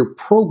built through your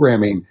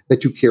programming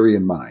that you carry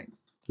in mind.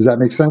 Does that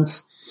make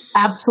sense?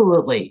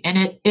 Absolutely.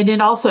 And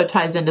it also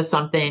ties into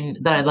something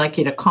that I'd like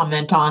you to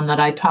comment on that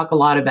I talk a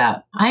lot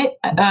about.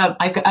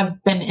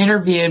 I've been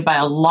interviewed by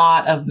a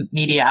lot of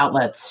media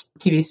outlets,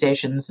 TV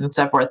stations and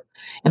so forth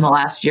in the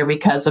last year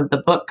because of the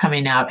book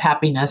coming out,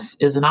 Happiness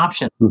is an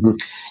Option. Mm-hmm.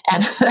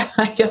 And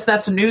I guess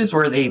that's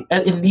newsworthy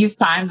in these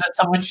times that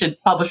someone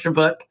should publish a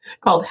book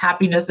called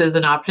Happiness is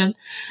an Option.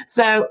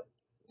 So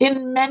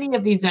in many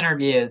of these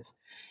interviews,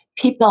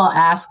 people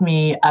ask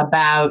me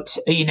about,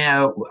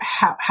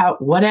 how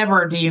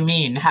whatever do you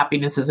mean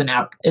happiness is an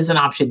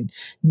option?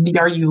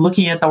 Are you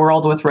looking at the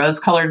world with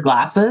rose-colored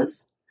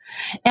glasses?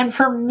 And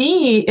for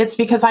me, it's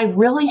because I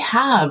really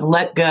have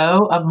let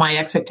go of my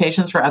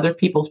expectations for other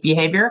people's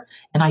behavior,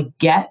 and I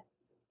get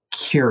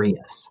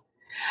curious.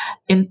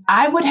 And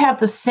I would have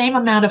the same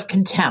amount of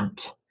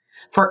contempt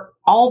for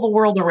all the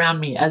world around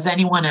me as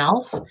anyone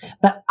else,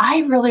 but I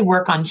really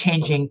work on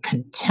changing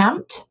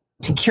contempt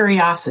to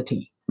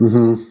curiosity.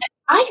 Mm-hmm.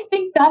 I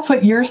think that's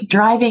what you're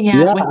driving at.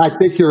 Yeah, I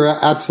think you're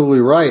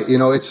absolutely right.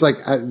 It's like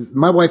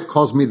my wife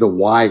calls me the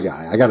why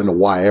guy. I got to know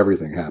why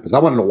everything happens. I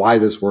want to know why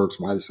this works,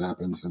 why this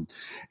happens.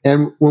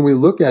 And when we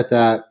look at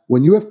that,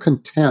 when you have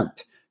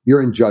contempt,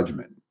 you're in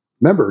judgment.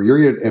 Remember,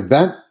 you're in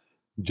event,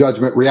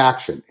 judgment,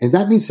 reaction. And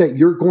that means that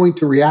you're going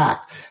to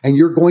react and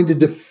you're going to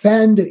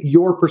defend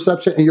your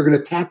perception and you're going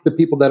to attack the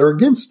people that are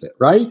against it,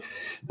 right?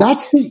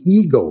 That's the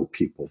ego,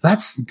 people.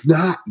 That's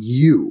not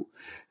you.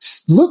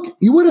 Look,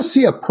 you want to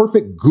see a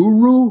perfect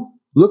guru?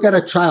 Look at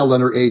a child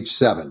under age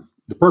 7,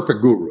 the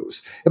perfect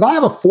gurus. If I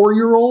have a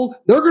 4-year-old,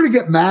 they're going to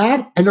get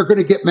mad and they're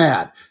going to get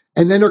mad.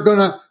 And then they're going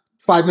to,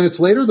 5 minutes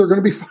later, they're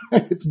going to be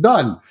fine. It's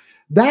done.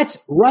 That's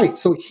right.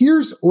 So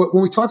here's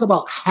when we talk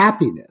about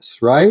happiness,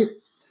 right?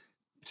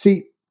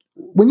 See,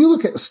 when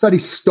you study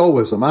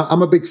Stoicism,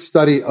 I'm a big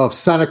study of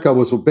Seneca,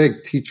 was a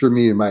big teacher to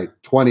me in my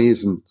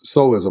 20s, and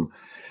Stoicism.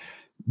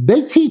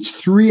 They teach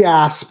 3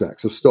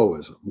 aspects of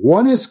Stoicism.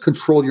 One is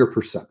control your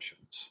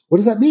perceptions. What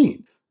does that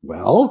mean?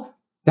 Well,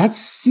 that's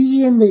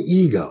seeing the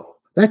ego.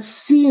 That's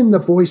seeing the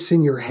voice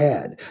in your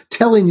head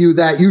telling you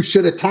that you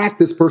should attack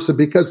this person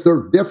because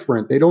they're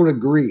different. They don't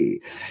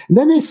agree. And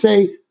then they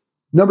say,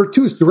 number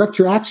 2 is direct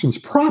your actions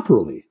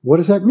properly. What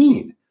does that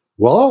mean?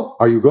 Well,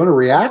 are you going to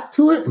react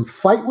to it and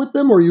fight with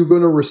them, or are you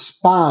going to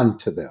respond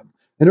to them?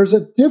 And there's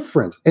a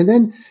difference. And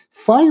then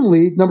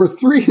finally, number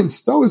 3 in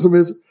Stoicism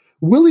is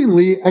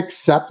willingly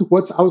accept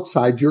what's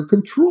outside your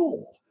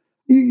control.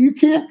 You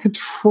can't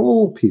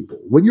control people.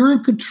 When you're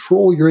in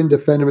control, you're in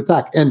defensive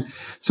attack. And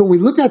so when we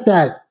look at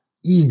that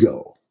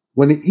ego,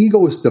 when the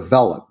ego is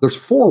developed, there's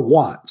 4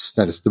 wants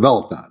that it's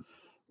developed on.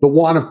 The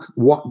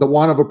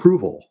want of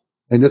approval,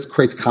 and this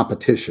creates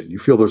competition. You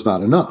feel there's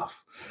not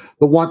enough.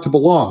 The want to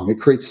belong, it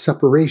creates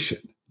separation.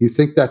 You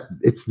think that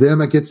it's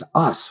them against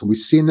us. We've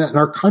seen that in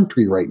our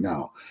country right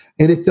now.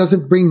 And it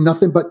doesn't bring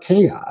nothing but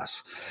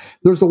chaos.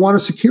 There's the want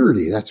of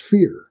security. That's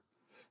fear.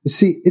 You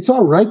see, it's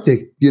all right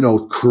to,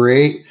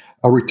 create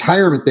a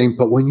retirement thing,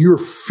 but when you're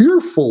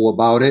fearful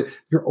about it,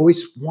 you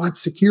always want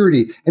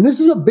security. And this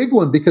is a big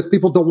one because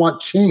people don't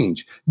want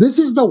change. This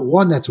is the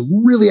one that's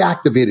really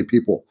activated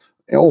people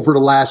over the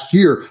last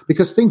year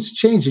because things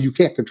change and you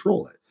can't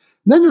control it.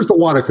 And then there's the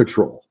want of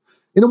control.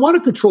 In the want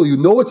of control,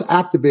 it's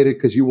activated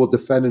because you will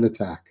defend and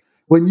attack.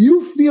 When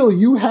you feel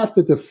you have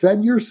to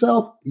defend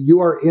yourself, you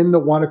are in the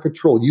want of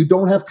control. You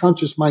don't have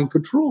conscious mind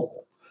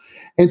control.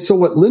 And so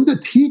what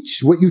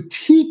you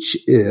teach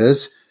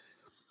is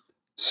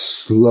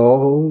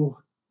slow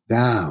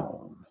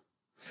down.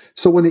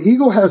 So when the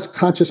ego has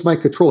conscious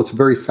mind control, it's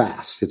very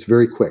fast. It's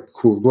very quick.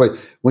 Cool.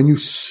 When you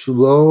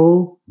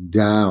slow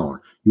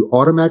down, you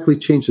automatically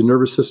change the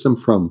nervous system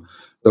from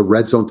the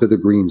red zone to the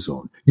green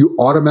zone. You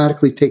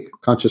automatically take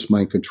conscious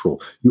mind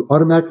control. You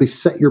automatically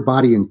set your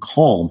body in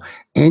calm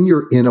and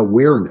you're in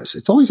awareness.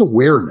 It's always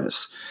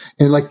awareness.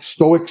 And like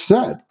Stoics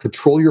said,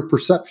 control your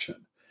perception.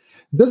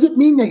 Doesn't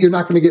mean that you're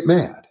not going to get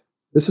mad.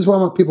 This is what I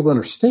want people to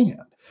understand.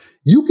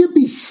 You can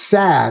be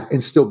sad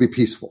and still be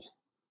peaceful,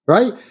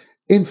 right?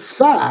 In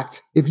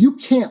fact, if you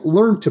can't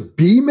learn to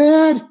be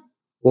mad,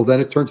 well, then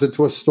it turns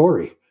into a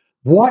story.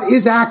 What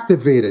is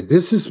activated?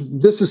 This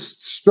is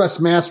stress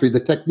mastery.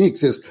 The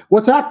techniques is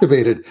what's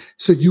activated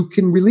so you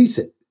can release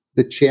it.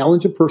 the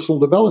challenge of personal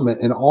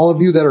development and all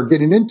of you that are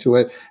getting into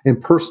it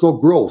and personal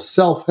growth,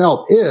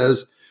 self-help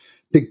is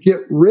to get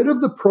rid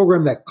of the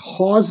program that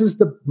causes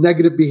the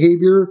negative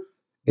behavior.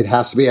 It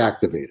has to be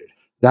activated.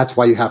 That's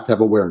why you have to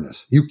have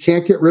awareness. You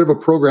can't get rid of a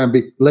program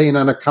laying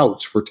on a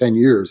couch for 10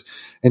 years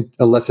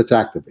unless it's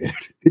activated.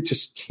 It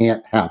just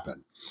can't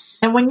happen.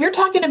 And when you're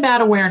talking about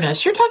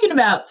awareness, you're talking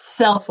about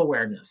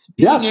self-awareness.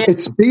 Yes,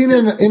 it's being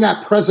in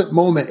that present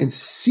moment and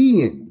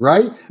seeing,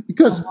 right?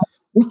 Because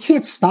we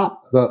can't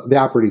stop the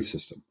operating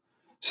system.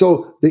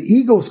 So the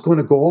ego is going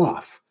to go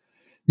off.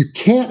 You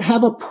can't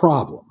have a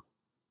problem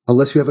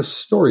unless you have a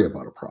story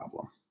about a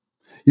problem.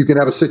 You can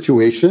have a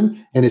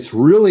situation and it's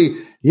really,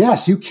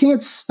 yes, you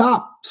can't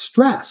stop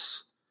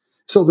stress.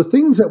 So the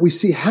things that we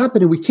see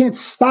happening, we can't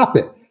stop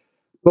it,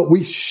 but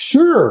we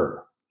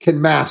sure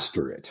can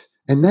master it.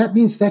 And that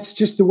means that's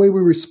just the way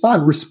we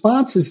respond.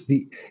 Response is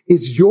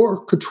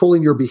you're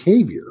controlling your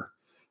behavior.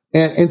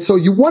 And so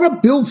you want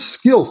to build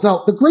skills.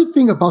 Now, the great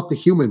thing about the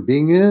human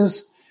being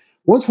is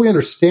once we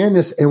understand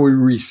this and we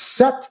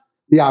reset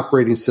the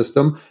operating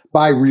system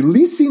by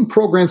releasing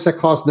programs that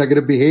cause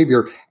negative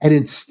behavior and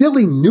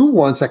instilling new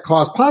ones that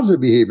cause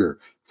positive behavior.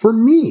 For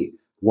me,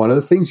 one of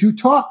the things you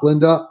taught,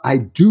 Linda, I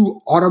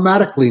do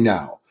automatically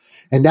now.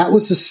 And that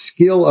was the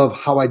skill of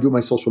how I do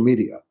my social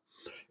media.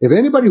 If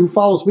anybody who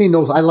follows me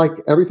knows I like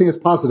everything that's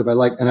positive, I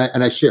like, and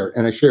I share it,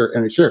 and I share it,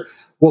 and I share it.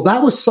 Well,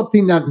 that was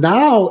something that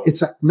now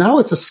it's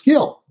a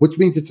skill, which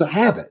means it's a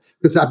habit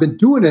because I've been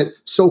doing it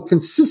so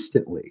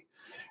consistently.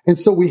 And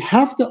so we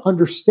have to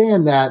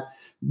understand that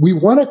we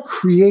want to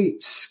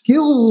create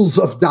skills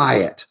of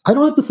diet. I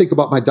don't have to think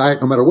about my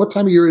diet no matter what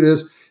time of year it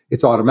is.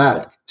 It's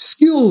automatic.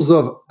 Skills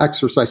of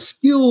exercise,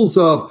 skills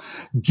of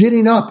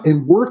getting up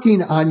and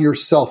working on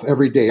yourself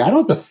every day. I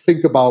don't have to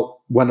think about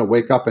when to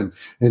wake up and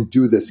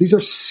do this. These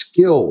are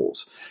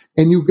skills.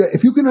 And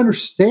if you can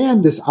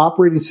understand this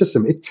operating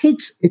system, it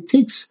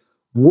takes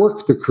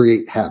work to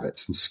create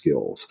habits and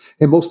skills.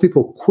 And most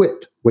people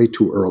quit way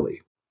too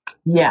early.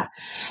 Yeah.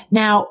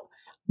 Now,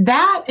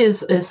 that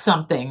is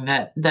something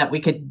that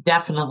we could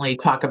definitely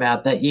talk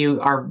about that you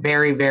are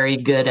very, very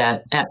good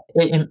at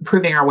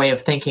improving our way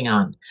of thinking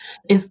on,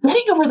 is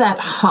getting over that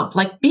hump,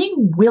 like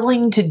being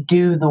willing to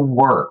do the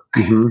work.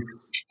 Mm-hmm.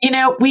 You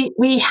know,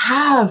 we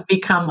have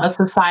become a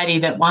society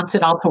that wants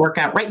it all to work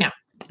out right now.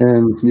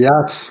 And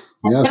yes.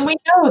 And we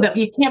know that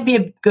you can't be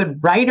a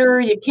good writer.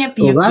 You can't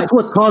be that's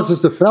what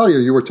causes the failure.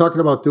 You were talking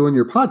about doing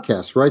your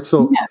podcast, right?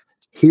 So yes.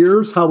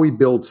 Here's how we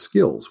build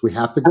skills. We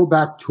have to go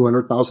back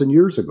 200,000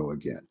 years ago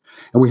again.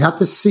 And we have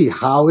to see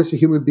how is a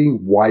human being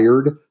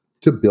wired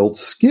to build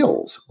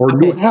skills or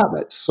new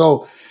habits.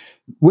 So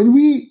when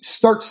we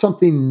start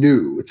something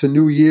new, it's a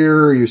new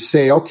year, you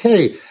say,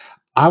 okay,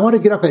 I want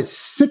to get up at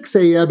 6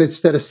 a.m.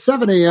 instead of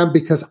 7 a.m.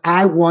 because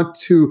I want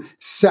to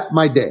set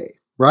my day,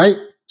 right?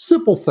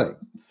 Simple thing.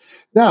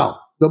 Now,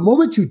 the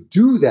moment you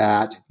do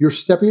that, you're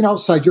stepping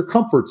outside your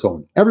comfort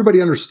zone.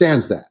 Everybody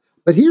understands that.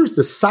 But here's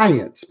the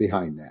science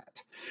behind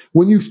that.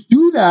 When you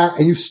do that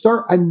and you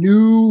start a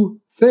new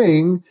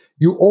thing,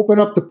 you open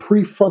up the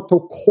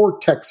prefrontal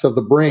cortex of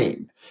the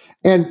brain.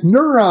 And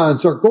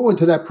neurons are going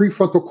to that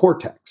prefrontal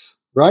cortex,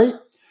 right?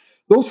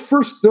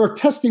 There are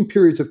testing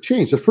periods of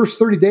change. The first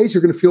 30 days,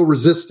 you're going to feel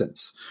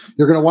resistance.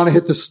 You're going to want to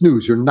hit the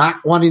snooze. You're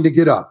not wanting to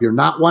get up. You're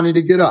not wanting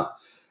to get up.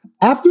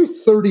 After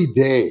 30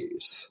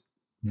 days,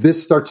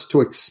 this starts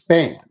to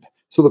expand.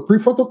 So the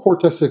prefrontal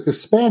cortex is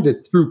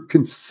expanded through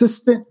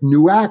consistent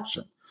new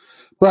action.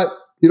 But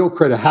you don't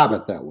create a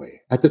habit that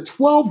way. At the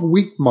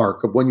 12-week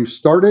mark of when you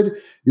started,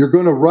 you're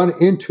going to run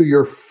into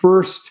your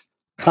first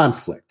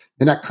conflict.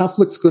 And that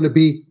conflict's going to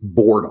be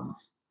boredom.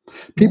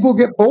 People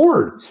get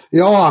bored.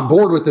 I'm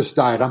bored with this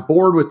diet. I'm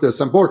bored with this.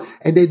 I'm bored.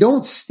 And they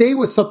don't stay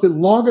with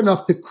something long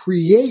enough to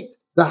create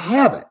the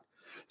habit.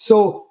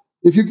 So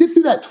if you get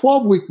through that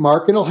 12-week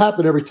mark, and it'll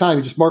happen every time,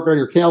 you just mark it on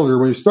your calendar.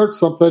 When you start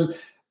something,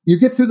 you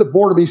get through the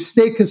boredom, you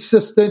stay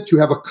consistent, you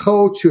have a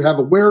coach, you have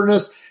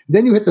awareness,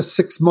 then you hit the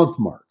 6-month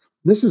mark.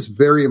 This is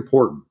very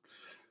important.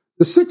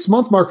 The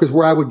 6-month mark is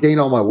where I would gain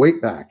all my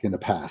weight back in the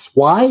past.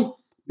 Why?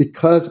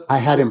 Because I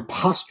had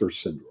imposter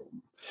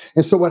syndrome.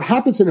 And so what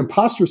happens in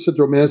imposter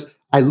syndrome is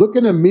I look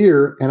in a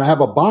mirror and I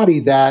have a body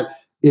that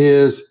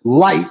is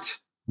light,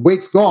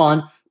 weight's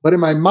gone, but in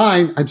my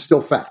mind, I'm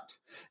still fat.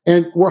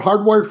 And we're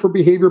hardwired for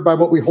behavior by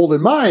what we hold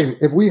in mind.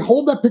 If we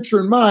hold that picture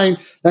in mind,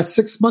 that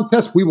 6-month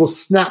test, we will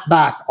snap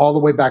back all the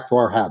way back to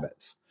our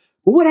habits.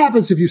 But what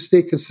happens if you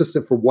stay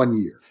consistent for 1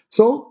 year?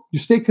 So you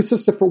stay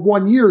consistent for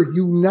 1 year,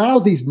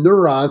 these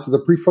neurons of the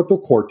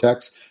prefrontal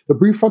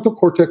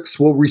cortex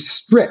will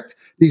restrict.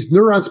 These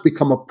neurons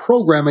become a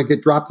program and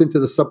get dropped into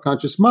the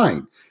subconscious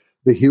mind.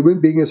 The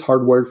human being is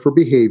hardwired for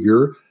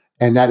behavior,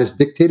 and that is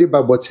dictated by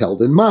what's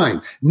held in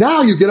mind.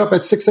 Now you get up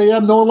at 6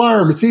 a.m., no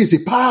alarm. It's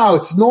easy. Pow,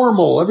 it's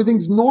normal.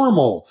 Everything's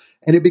normal.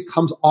 And it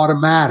becomes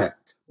automatic.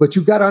 But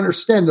you've got to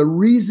understand the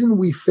reason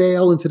we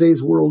fail in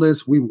today's world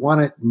is we want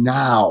it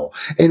now.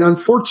 And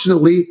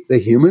unfortunately, the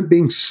human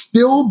being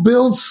still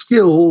builds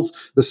skills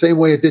the same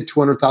way it did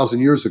 200,000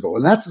 years ago.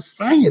 And that's the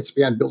science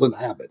behind building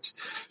habits.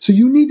 So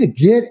you need to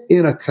get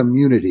in a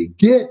community,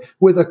 get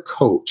with a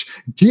coach,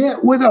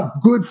 get with a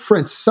good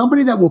friend,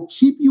 somebody that will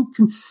keep you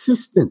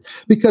consistent.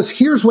 Because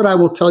here's what I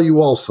will tell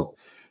you also.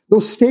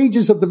 Those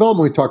stages of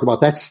development we talk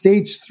about, that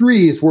stage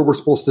 3 is where we're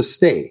supposed to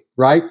stay,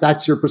 right?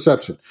 That's your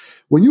perception.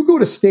 When you go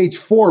to stage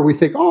 4, we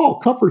think, oh,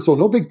 comfort zone,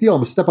 no big deal.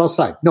 I'm going to step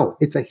outside. No,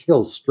 it's a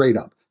hill straight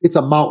up. It's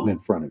a mountain in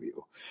front of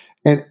you.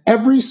 And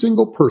every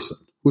single person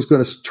who's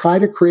going to try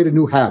to create a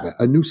new habit,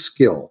 a new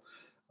skill,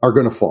 are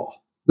going to fall.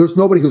 There's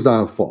nobody who's not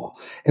going to fall.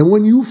 And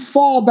when you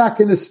fall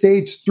back into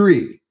stage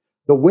 3,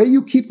 the way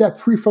you keep that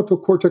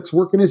prefrontal cortex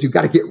working is you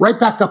got to get right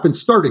back up and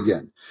start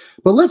again.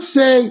 But let's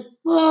say,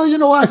 well, you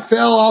know, I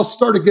fell. I'll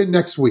start again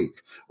next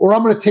week, or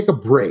I'm going to take a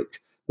break.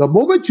 The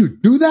moment you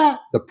do that,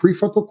 the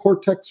prefrontal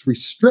cortex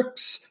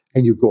restricts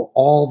and you go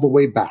all the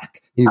way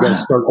back. And you got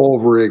to start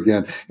over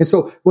again. And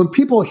so when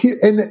people hear,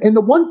 and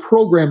the one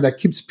program that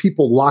keeps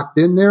people locked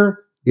in there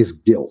is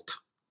guilt.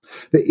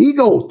 The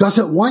ego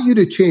doesn't want you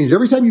to change.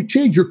 Every time you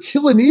change, you're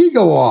killing the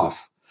ego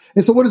off.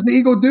 And so what does the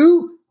ego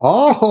do?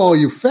 Oh,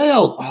 you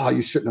failed. Oh,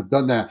 you shouldn't have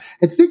done that.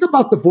 And think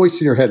about the voice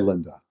in your head,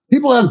 Linda.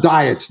 People on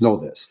diets know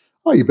this.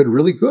 Oh, you've been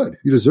really good.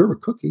 You deserve a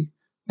cookie.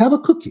 Have a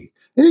cookie.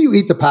 And then you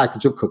eat the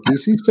package of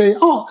cookies and you say,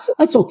 oh,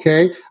 that's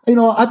okay. You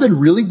know, I've been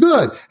really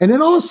good. And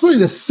then all of a sudden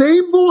the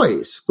same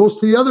voice goes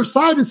to the other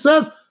side and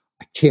says,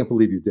 I can't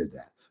believe you did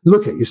that.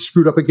 Look at you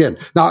screwed up again.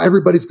 Now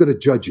everybody's going to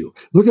judge you.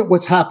 Look at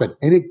what's happened.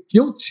 And it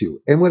guilts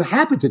you. And what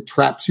happens, it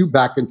traps you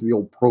back into the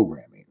old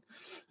programming.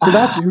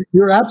 So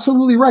you're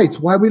absolutely right. It's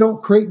why we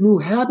don't create new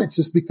habits,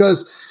 is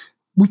because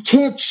we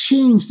can't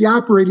change the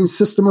operating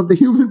system of the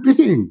human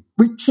being.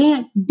 We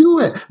can't do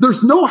it.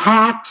 There's no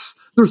hacks.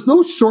 There's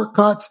no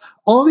shortcuts.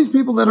 All these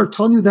people that are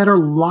telling you that are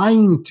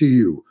lying to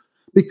you,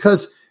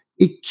 because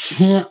it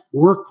can't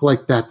work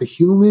like that. The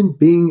human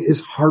being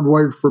is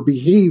hardwired for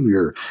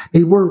behavior.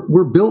 And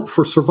we're built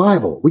for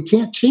survival. We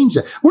can't change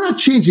that. We're not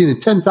changing in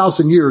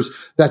 10,000 years.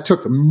 That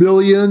took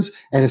millions,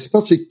 and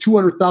especially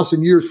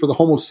 200,000 years for the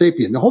Homo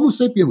sapien. The Homo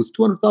sapien was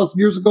 200,000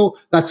 years ago.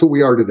 That's who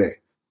we are today.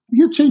 We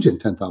can't change it in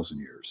 10,000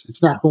 years.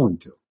 It's not going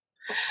to.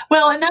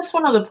 Well, and that's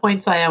one of the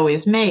points I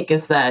always make,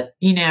 is that,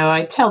 you know,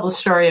 I tell the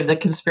story of the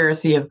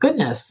conspiracy of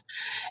goodness.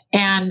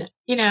 And,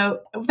 you know,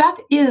 that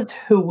is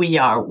who we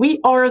are.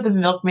 We are the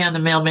milkman, the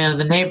mailman, and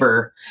the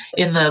neighbor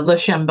in the Le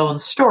Chambon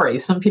story.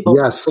 Some people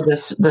know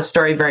the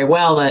story very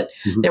well, that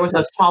there was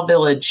a small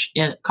village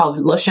called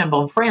Le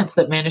Chambon, France,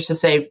 that managed to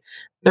save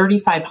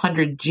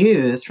 3,500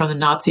 Jews from the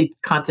Nazi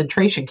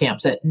concentration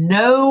camps. That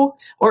no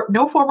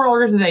formal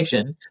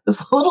organization,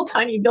 this little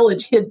tiny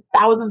village hid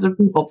thousands of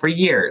people for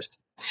years.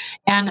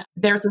 And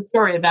there's a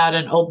story about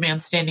an old man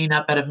standing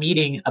up at a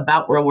meeting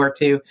about World War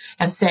II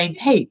and saying,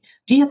 hey,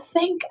 do you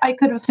think I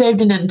could have saved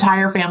an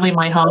entire family in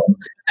my home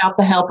without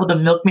the help of the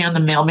milkman,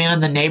 the mailman,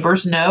 and the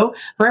neighbors? No.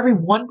 For every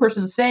one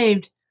person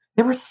saved,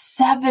 there were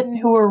 7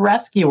 who were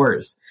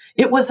rescuers.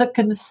 It was a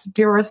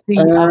conspiracy.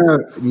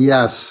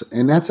 Yes.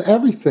 And that's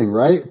everything,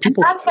 right?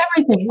 That's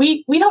everything.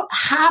 We don't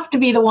have to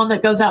be the one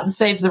that goes out and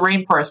saves the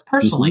rainforest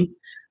personally.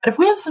 But if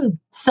we have some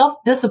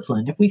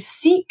self-discipline, if we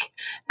seek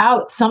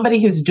out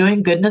somebody who's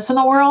doing goodness in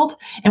the world,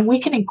 and we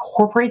can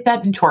incorporate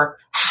that into our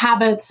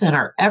habits and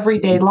our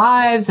everyday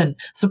lives and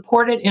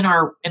support it in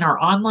our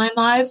online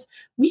lives,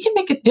 we can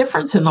make a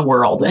difference in the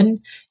world. And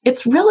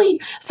it's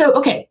really so.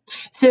 Okay,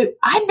 so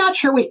I'm not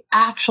sure we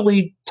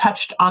actually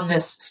touched on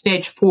this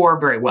stage 4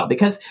 very well,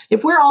 because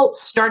if we're all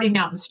starting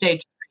out in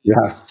stage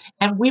 3,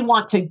 and we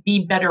want to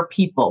be better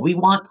people, we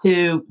want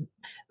to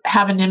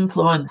have an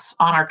influence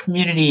on our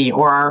community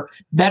or our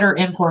better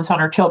influence on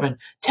our children.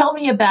 Tell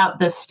me about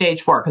this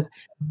stage 4, because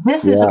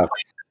this is a place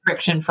of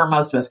friction for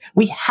most of us.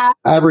 We have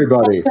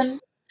everybody.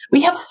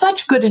 We have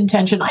such good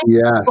intention. I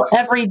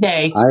every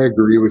day. I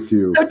agree with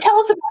you. So tell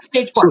us about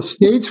stage 4. So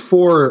stage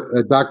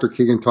 4, Dr.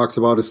 Keegan talks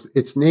about,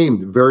 it's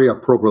named very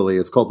appropriately.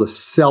 It's called the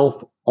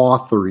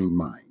self-authoring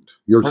mind.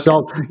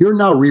 You're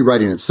now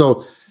rewriting it.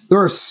 So there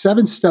are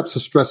 7 steps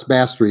of stress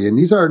mastery, and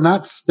these are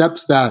not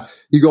steps that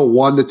you go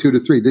 1 to 2 to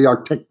 3. They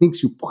are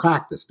techniques you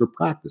practice. They're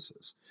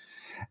practices.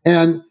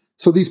 And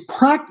so these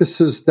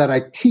practices that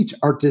I teach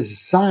are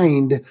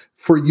designed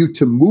for you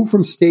to move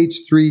from stage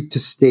 3 to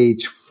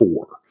stage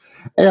 4.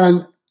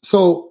 And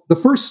so the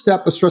first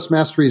step of stress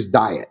mastery is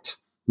diet.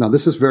 Now,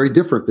 this is very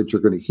different that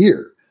you're going to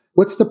hear.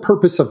 What's the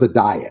purpose of the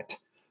diet?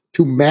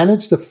 To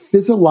manage the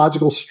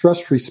physiological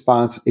stress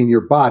response in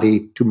your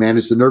body, to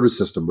manage the nervous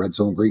system, red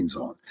zone, green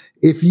zone.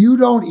 If you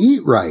don't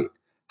eat right,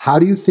 how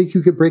do you think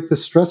you could break the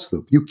stress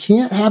loop? You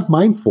can't have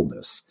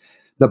mindfulness.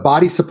 The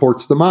body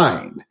supports the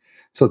mind.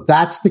 So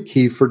that's the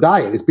key for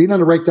diet, is being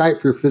on the right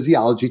diet for your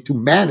physiology to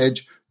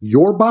manage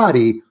your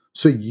body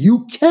so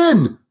you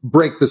can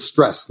break the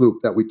stress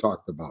loop that we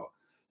talked about.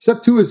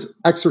 Step 2 is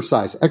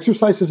exercise.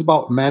 Exercise is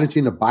about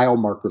managing the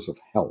biomarkers of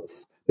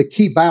health, the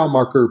key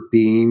biomarker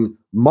being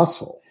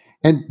muscle.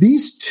 And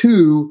these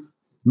two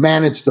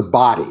manage the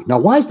body. Now,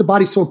 why is the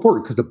body so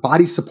important? Because the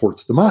body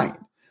supports the mind.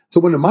 So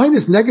when the mind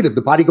is negative,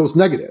 the body goes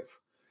negative.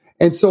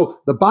 And so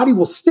the body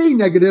will stay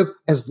negative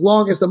as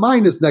long as the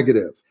mind is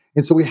negative.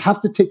 And so we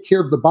have to take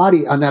care of the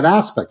body on that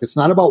aspect. It's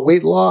not about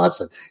weight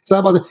loss.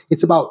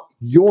 It's about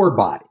your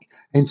body.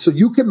 And so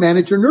you can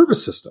manage your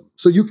nervous system.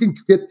 So you can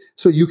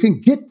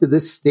get to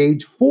this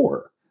stage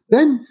 4.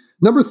 Then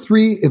number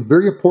 3, and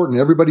very important,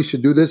 everybody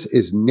should do this,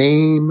 is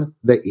name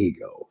the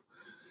ego.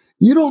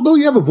 You don't know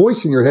you have a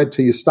voice in your head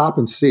till you stop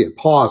and see it.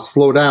 Pause,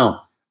 slow down.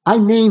 I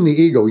named the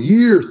ego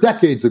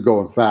decades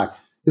ago, in fact.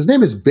 His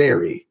name is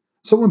Barry.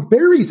 So when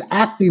Barry's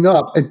acting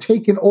up and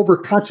taking over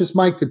conscious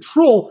mind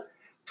control,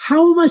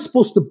 how am I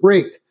supposed to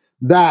break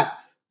that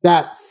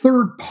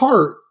third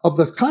part of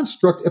the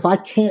construct if I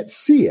can't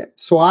see it?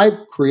 So I've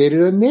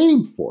created a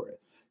name for it.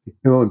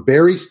 When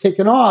Barry's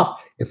taken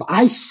off, if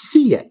I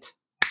see it,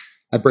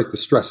 I break the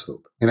stress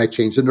loop and I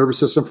change the nervous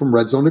system from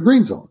red zone to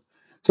green zone.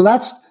 So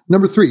that's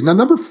number 3. Now,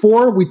 number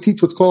 4, we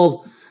teach what's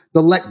called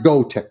the let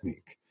go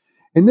technique.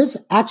 And this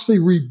actually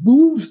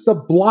removes the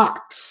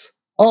blocks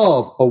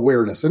of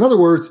awareness. In other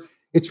words,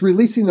 it's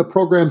releasing the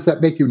programs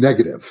that make you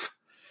negative.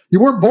 You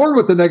weren't born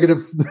with the negative.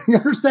 You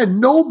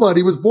understand?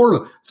 Nobody was born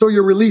with it. So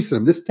you're releasing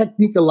them. This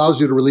technique allows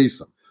you to release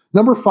them.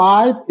 Number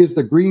 5 is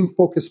the Green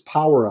Focus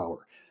Power Hour.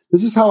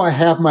 This is how I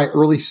have my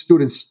early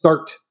students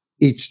start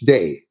each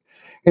day.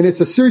 And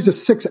it's a series of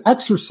 6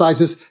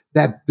 exercises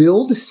that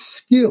build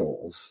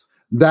skills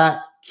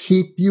that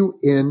keep you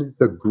in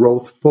the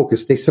growth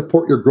focus. They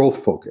support your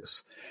growth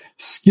focus.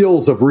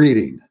 Skills of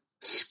reading,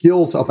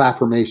 skills of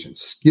affirmation,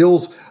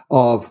 skills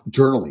of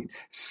journaling,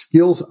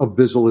 skills of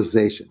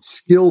visualization,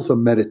 skills of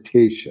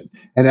meditation,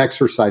 and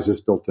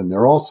exercises built in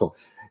there also.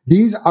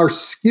 These are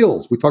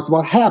skills. We talked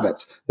about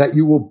habits that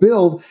you will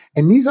build,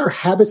 and these are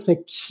habits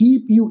that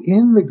keep you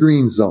in the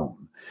green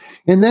zone.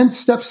 And then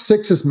step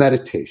 6 is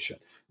meditation.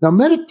 Now,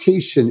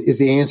 meditation is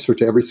the answer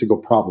to every single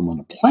problem on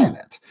the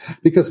planet,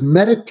 because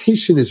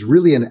meditation is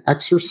really an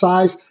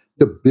exercise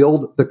to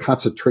build the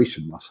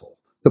concentration muscle,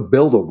 to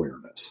build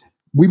awareness.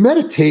 We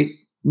meditate,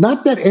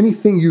 not that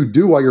anything you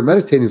do while you're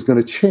meditating is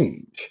going to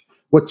change.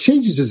 What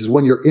changes is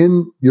when you're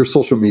in your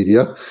social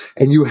media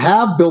and you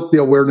have built the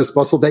awareness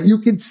muscle that you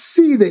can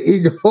see the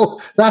ego.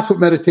 That's what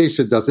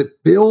meditation does.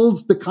 It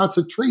builds the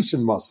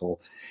concentration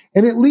muscle.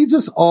 And it leads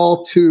us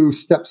all to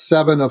step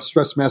 7 of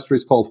stress mastery.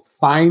 It's called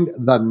find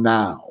the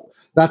now.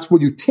 That's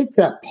when you take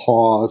that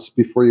pause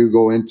before you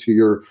go into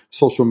your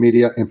social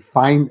media and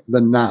find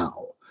the now.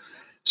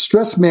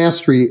 Stress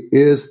mastery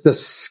is the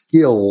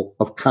skill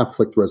of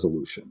conflict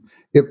resolution.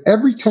 If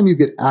every time you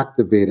get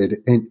activated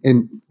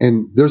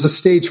and there's a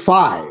stage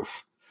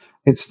 5,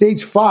 and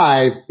stage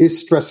 5 is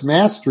stress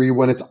mastery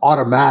when it's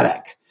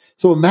automatic.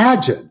 So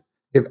imagine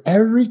if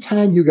every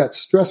time you got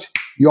stressed,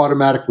 you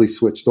automatically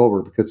switched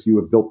over because you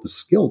have built the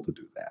skill to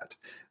do that.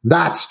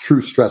 That's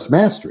true stress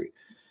mastery.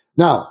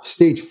 Now,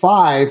 stage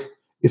 5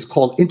 is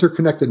called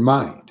interconnected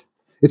mind.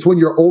 It's when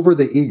you're over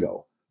the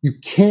ego. You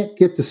can't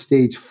get to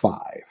stage 5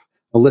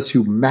 unless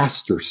you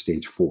master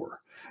stage 4.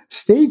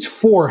 Stage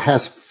 4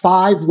 has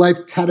 5 life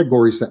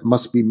categories that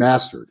must be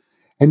mastered.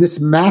 And this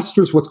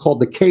masters what's called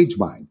the cage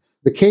mind.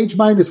 The cage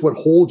mind is what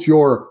holds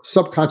your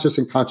subconscious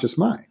and conscious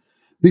mind.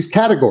 These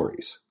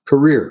categories,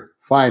 career,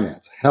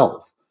 finance,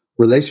 health,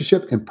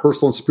 relationship, and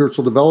personal and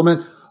spiritual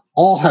development,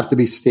 all have to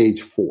be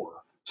stage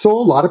 4. So a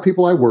lot of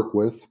people I work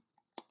with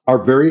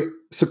are very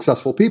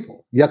successful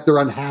people, yet they're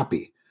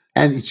unhappy.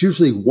 And it's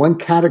usually one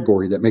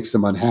category that makes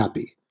them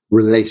unhappy: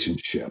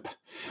 relationship.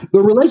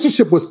 The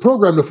relationship was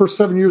programmed the first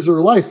 7 years of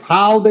their life,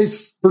 how they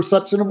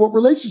perception of what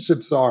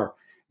relationships are.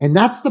 And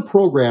that's the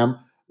program,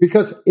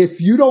 because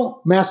if you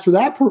don't master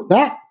that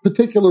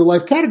particular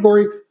life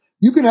category,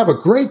 you can have a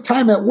great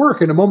time at work.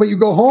 And the moment you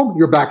go home,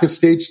 you're back at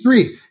stage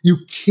 3. You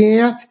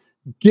can't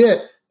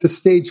get to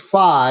stage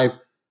 5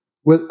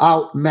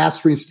 without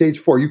mastering stage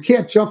 4. You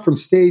can't jump from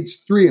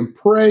stage 3 and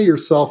pray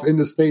yourself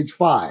into stage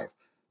 5.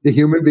 The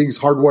human being's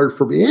hardwired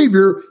for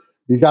behavior.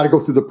 You got to go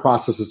through the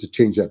processes to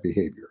change that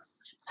behavior.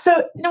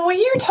 So now when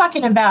you're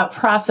talking about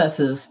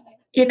processes,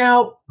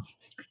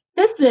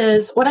 this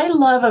is what I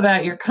love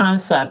about your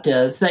concept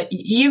is that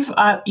you've,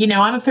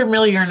 I'm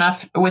familiar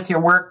enough with your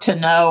work to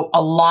know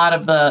a lot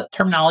of the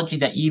terminology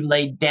that you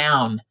laid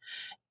down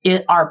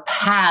are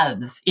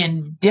paths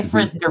in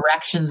different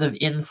directions of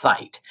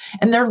insight.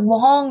 And they're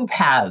long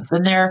paths,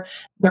 and they're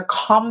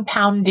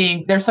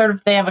compounding.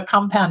 They have a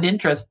compound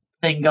interest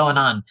thing going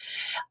on.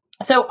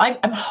 So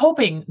I'm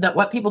hoping that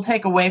what people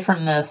take away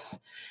from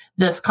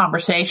this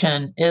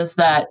conversation is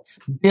that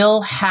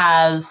Bill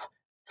has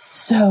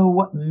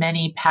so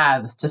many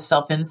paths to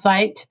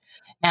self-insight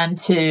and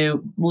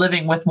to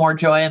living with more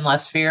joy and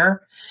less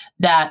fear,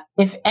 that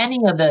if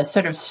any of this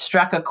sort of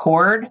struck a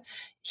chord,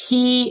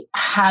 he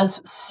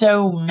has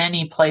so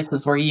many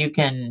places where you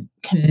can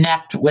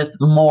connect with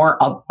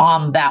more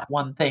on that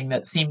one thing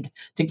that seemed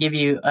to give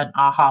you an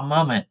aha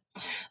moment.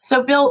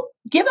 So, Bill,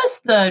 give us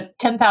the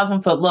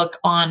 10,000 foot look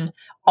on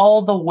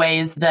all the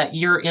ways that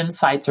your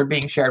insights are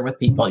being shared with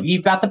people?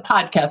 You've got the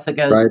podcast that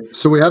goes. Right.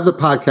 So we have the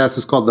podcast.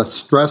 It's called the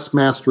Stress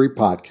Mastery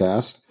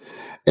Podcast.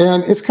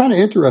 And it's kind of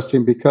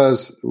interesting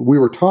because we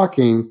were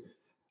talking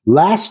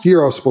last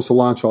year, I was supposed to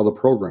launch all the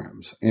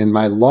programs, and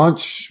my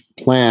launch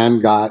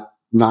plan got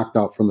knocked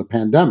out from the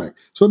pandemic.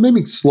 So it made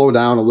me slow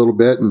down a little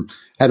bit and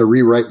had to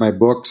rewrite my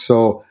book.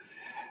 So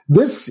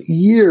this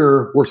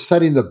year we're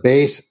setting the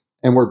base,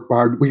 and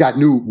we got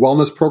new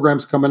wellness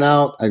programs coming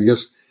out. I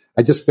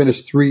just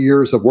finished 3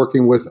 years of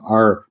working with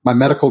my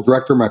medical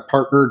director, my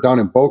partner down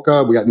in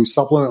Boca. We got new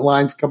supplement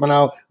lines coming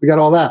out. We got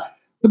all that.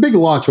 The big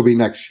launch will be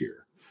next year.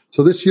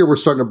 So this year we're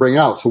starting to bring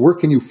out. So where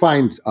can you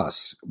find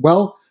us?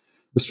 Well,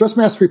 the Stress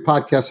Mastery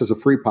Podcast is a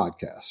free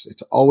podcast.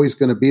 It's always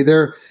going to be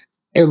there.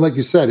 And like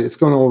you said,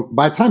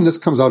 by the time this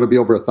comes out, it'll be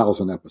over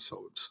 1,000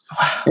 episodes.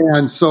 Wow.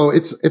 And so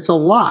it's a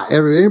lot.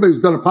 Anybody who's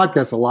done a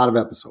podcast, a lot of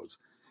episodes.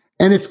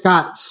 And it's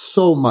got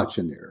so much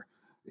in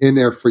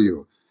there for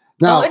you.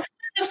 Now, well, it's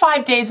the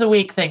 5 days a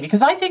week thing,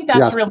 because I think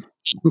that's really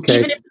key. Okay.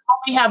 Even if you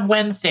only have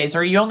Wednesdays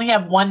or you only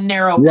have one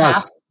narrow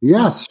path.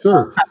 Yes,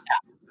 sure.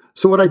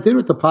 So what I did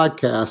with the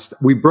podcast,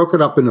 we broke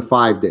it up into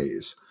 5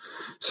 days.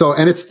 So,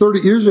 and it's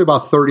usually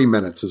about 30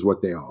 minutes is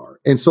what they are.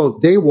 And so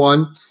day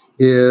one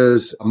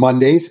is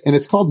Mondays, and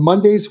it's called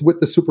Mondays with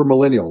the Super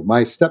Millennial.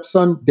 My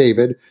stepson,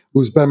 David,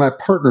 who's been my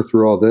partner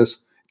through all this,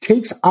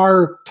 takes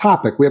our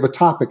topic. We have a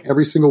topic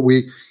every single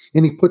week,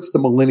 and he puts the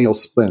millennial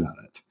spin on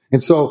it.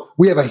 And so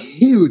we have a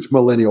huge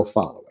millennial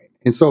following.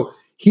 And so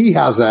he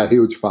has that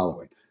huge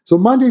following. So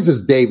Mondays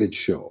is David's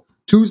show.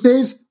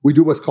 Tuesdays, we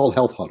do what's called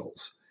health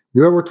huddles.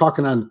 We're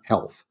talking on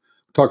health,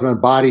 we're talking on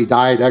body,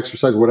 diet,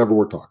 exercise, whatever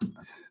we're talking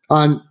about.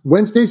 On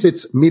Wednesdays,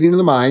 it's Meeting of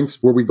the Minds,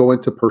 where we go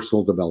into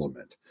personal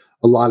development.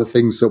 A lot of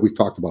things that we've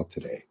talked about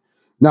today.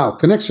 Now,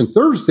 Connection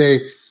Thursday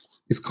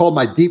is called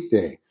my deep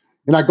day.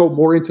 And I go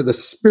more into the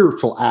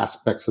spiritual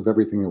aspects of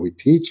everything that we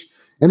teach.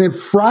 And then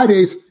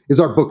Fridays is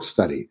our book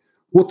study.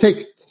 We'll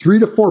take 3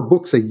 to 4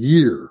 books a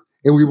year,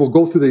 and we will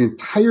go through the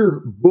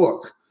entire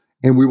book,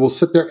 and we will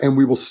sit there and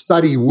we will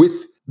study with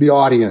the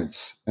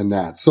audience and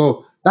that.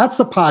 So that's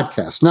the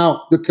podcast.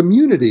 Now, the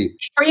community.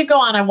 Before you go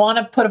on, I want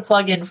to put a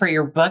plug in for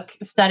your book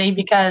study,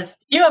 because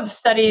you have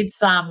studied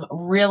some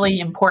really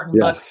important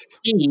books.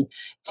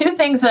 2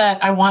 things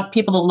that I want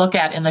people to look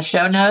at in the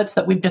show notes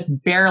that we've just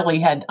barely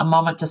had a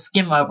moment to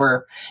skim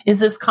over is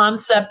this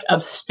concept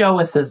of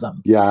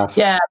stoicism. Yes.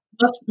 Yeah.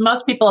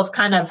 Most people have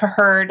kind of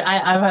heard.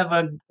 I have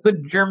a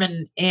good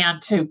German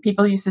aunt who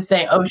people used to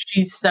say, "Oh,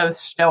 she's so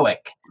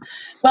stoic."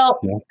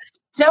 Well,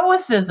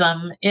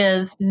 stoicism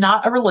is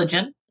not a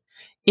religion.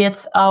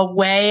 It's a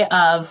way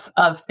of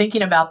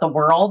thinking about the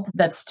world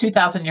that's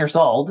 2,000 years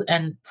old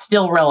and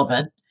still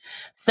relevant.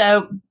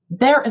 So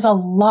there is a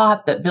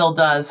lot that Bill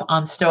does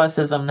on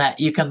stoicism that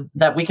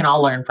we can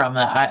all learn from.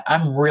 That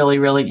I'm really,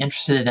 really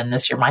interested in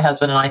this year. My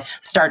husband and I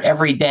start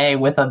every day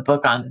with a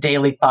book on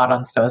daily thought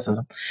on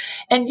stoicism.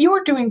 And you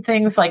were doing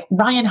things like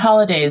Ryan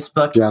Holiday's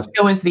book,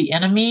 Ego is the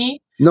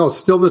Enemy. No,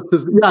 Stillness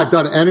is, I've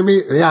done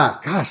Enemy. Yeah,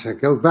 gosh,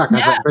 it goes back.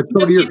 I've been so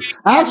many years.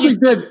 I actually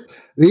did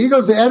The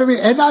Ego's the Enemy,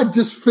 and I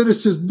just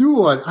finished his new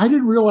one. I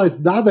didn't realize,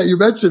 now that you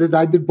mentioned it,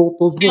 I did both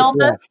those books.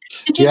 Yeah.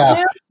 Did you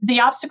do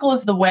The Obstacle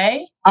is the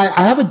Way? I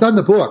haven't done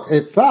the book.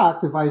 In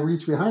fact, if I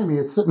reach behind me,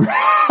 it's sitting.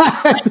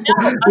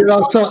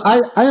 So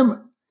I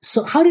am.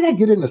 So how did I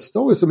get into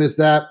Stoicism? Is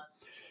that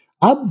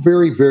I'm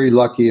very, very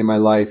lucky in my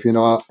life.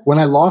 When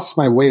I lost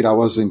my weight, I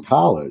was in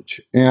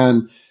college,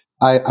 and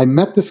I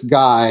met this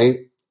guy.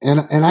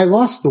 And I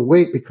lost the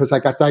weight because I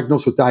got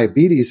diagnosed with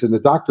diabetes, and the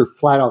doctor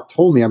flat out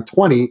told me, I'm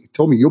 20,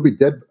 told me you'll be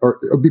dead or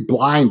be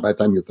blind by the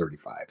time you're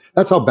 35.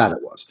 That's how bad it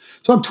was.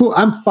 So I'm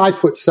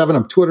 5'7",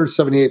 I'm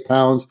 278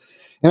 pounds,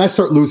 and I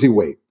start losing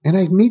weight. And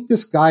I meet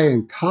this guy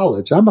in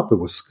college. I'm up in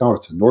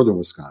Wisconsin, northern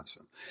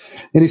Wisconsin,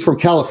 and he's from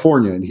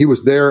California, and he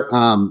was there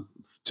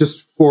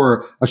just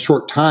for a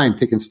short time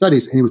taking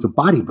studies, and he was a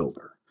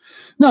bodybuilder.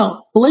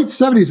 Now, the late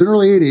 70s and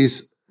early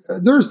 80s,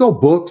 there's no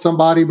books on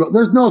body, but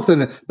there's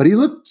nothing. But he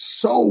looked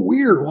so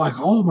weird, like,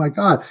 oh my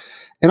God.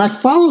 And I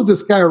followed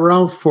this guy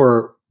around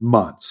for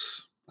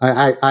months.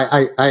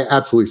 I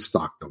absolutely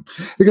stalked him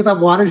because I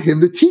wanted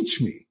him to teach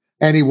me.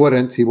 And he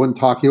wouldn't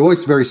talk. He was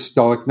always very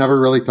stoic, never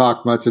really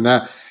talked much and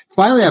that.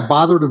 Finally, I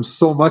bothered him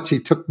so much, he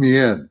took me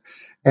in.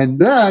 And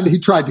then he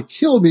tried to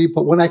kill me.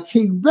 But when I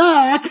came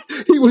back,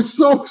 he was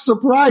so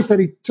surprised that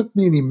he took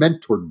me and he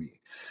mentored me.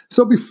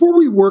 So before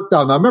we worked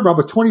out, now remember, I'm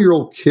a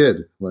 20-year-old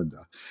kid,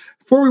 Linda.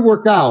 Before we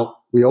work out,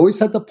 we always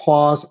had to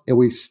pause and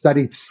we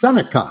studied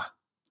Seneca,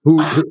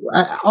 who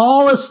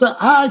all this stuff.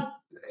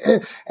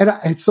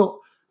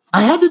 So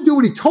I had to do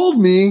what he told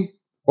me,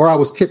 or I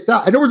was kicked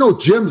out. And there were no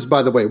gyms,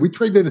 by the way. We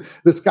trained in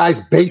this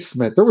guy's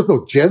basement. There was no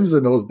gyms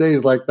in those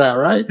days like that,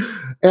 right?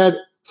 And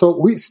so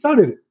we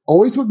started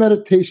always with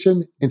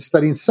meditation and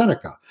studying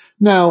Seneca.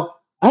 Now,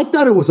 I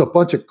thought it was a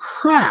bunch of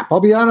crap. I'll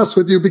be honest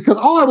with you, because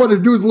all I wanted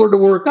to do is learn to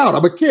work out.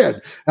 I'm a kid.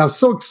 And I was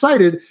so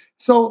excited.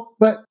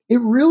 But it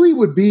really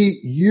would be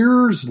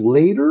years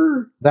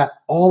later that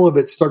all of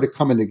it started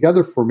coming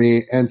together for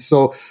me. And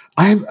so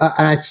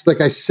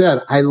like I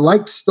said, I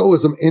like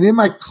Stoicism. And in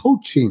my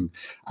coaching,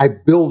 I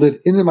build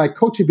it into my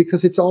coaching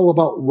because it's all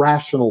about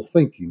rational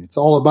thinking. It's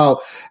all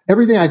about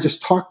everything I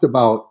just talked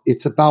about.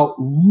 It's about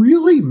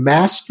really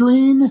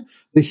mastering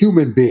the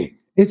human being.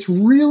 It's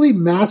really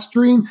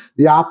mastering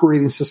the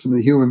operating system of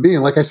the human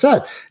being. Like I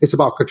said, it's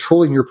about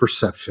controlling your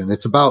perception.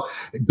 It's about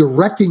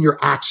directing your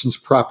actions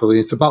properly.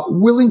 It's about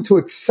willing to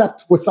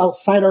accept what's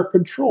outside our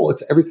control.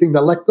 It's everything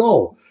to let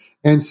go.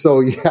 And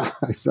so, yeah,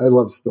 I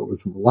love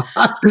Stoicism a lot.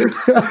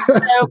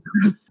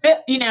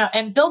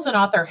 And Bill's an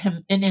author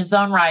in his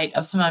own right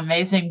of some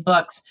amazing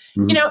books.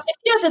 Mm-hmm. If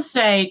you had to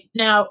say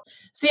now,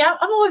 see, I'm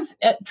always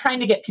trying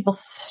to get people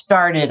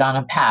started on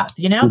a path,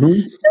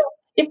 Mm-hmm. So,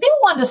 if people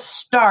want to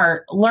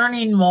start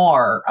learning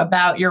more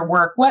about your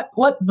work,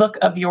 what book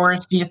of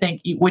yours do you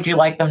think would you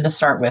like them to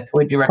start with?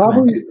 Would you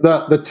recommend?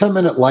 Probably the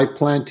 10-minute life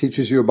plan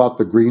teaches you about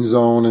the green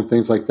zone and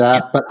things like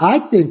that. Yeah. But I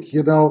think,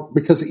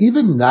 because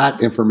even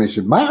that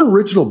information, my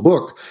original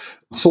book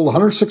sold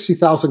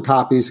 160,000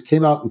 copies,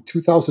 came out in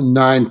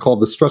 2009, called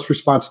The Stress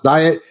Response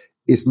Diet.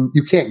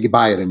 You can't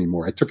buy it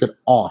anymore. I took it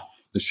off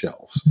the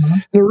shelves. Mm-hmm.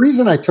 And the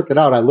reason I took it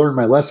out, I learned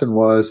my lesson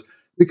was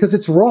because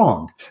it's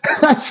wrong.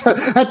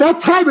 At that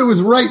time, it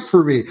was right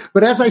for me.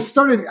 But as I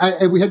started,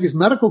 we had these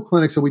medical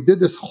clinics and we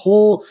did this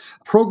whole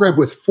program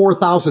with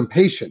 4,000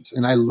 patients.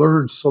 And I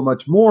learned so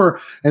much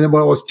more. And then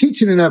what I was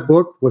teaching in that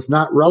book was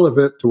not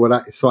relevant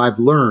to so I've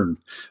learned.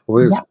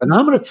 Yeah. And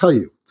I'm going to tell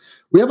you,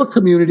 we have a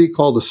community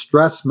called the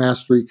Stress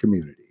Mastery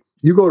Community.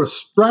 You go to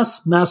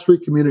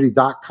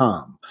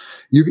stressmasterycommunity.com.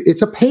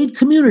 It's a paid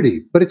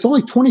community, but it's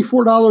only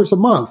 $24 a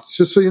month,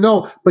 just so you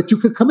know. But you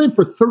could come in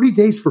for 30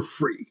 days for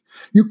free.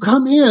 You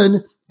come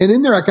in, and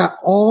in there, I got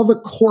all the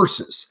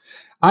courses.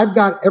 I've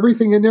got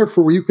everything in there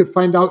for where you could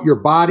find out your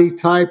body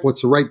type,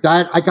 what's the right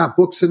diet. I got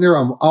books in there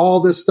on all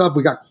this stuff.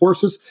 We got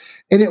courses,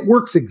 and it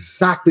works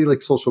exactly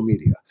like social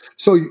media.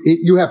 So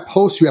you have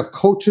posts, you have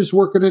coaches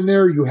working in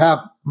there, you have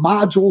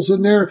modules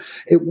in there.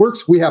 It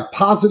works. We have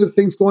positive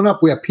things going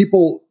up. We have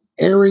people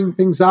airing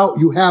things out.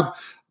 You have,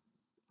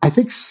 I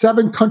think,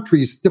 7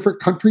 countries, different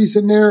countries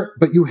in there,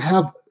 but you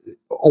have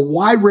a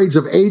wide range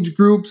of age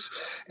groups.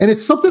 And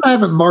it's something I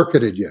haven't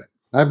marketed yet.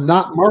 I have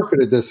not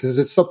marketed this because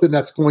it's something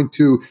that's going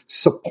to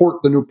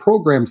support the new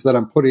programs that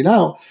I'm putting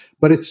out,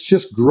 but it's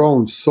just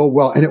grown so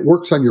well. And it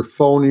works on your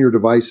phone and your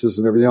devices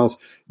and everything else.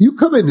 You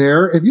come in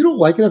there. If you don't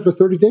like it after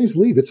 30 days,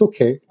 leave. It's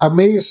okay. I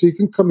made it so you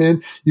can come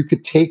in. You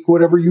could take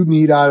whatever you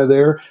need out of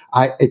there.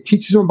 It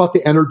teaches them about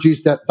the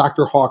energies that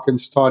Dr.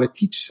 Hawkins taught. It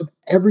teaches them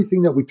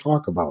everything that we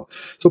talk about.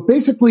 So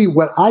basically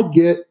what I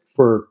get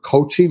for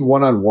coaching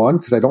one-on-one,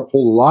 because I don't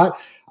hold a lot,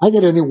 I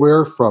get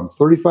anywhere from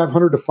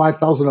 $3,500 to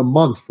 $5,000 a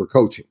month for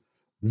coaching.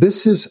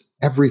 This is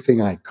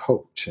everything I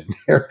coach in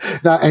there.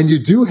 Now, and you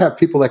do have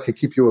people that can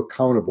keep you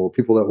accountable,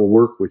 people that will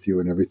work with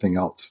you and everything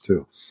else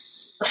too.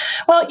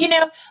 Well,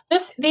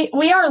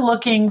 we are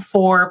looking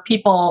for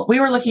people. We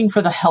were looking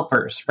for the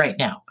helpers right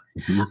now.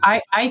 Mm-hmm.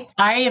 I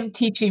am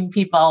teaching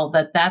people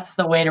that's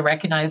the way to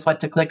recognize what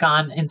to click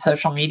on in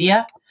social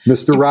media.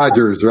 Mr.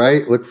 Rogers,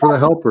 right? Look for the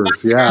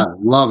helpers. Yeah,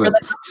 love it.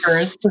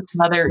 His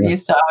mother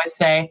used to always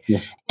say. Yeah.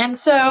 And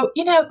so,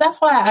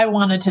 that's why I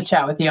wanted to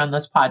chat with you on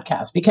this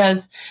podcast,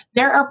 because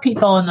there are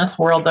people in this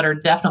world that are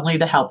definitely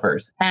the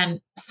helpers.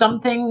 And some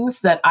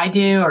things that I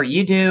do or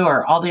you do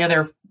or all the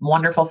other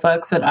wonderful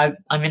folks that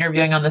I'm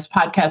interviewing on this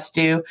podcast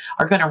do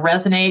are going to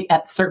resonate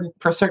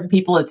for certain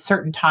people at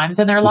certain times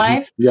in their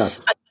life. Yes.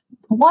 But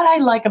what I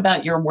like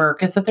about your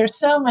work is that there's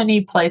so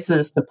many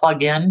places to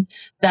plug in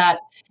that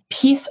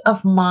peace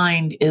of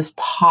mind is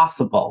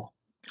possible.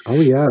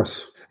 Oh,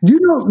 yes. We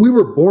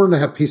were born to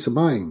have peace of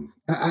mind.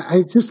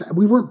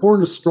 We weren't born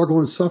to struggle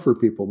and suffer,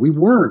 people. We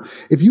weren't.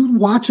 If you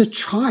watch a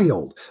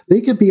child,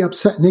 they could be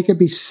upset and they could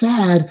be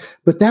sad,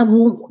 but they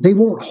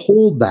won't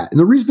hold that. And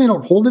the reason they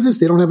don't hold it is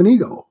they don't have an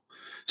ego.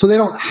 So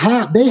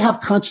they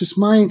have conscious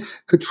mind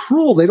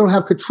control. They don't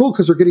have control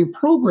because they're getting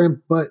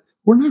programmed, but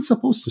we're not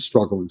supposed to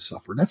struggle and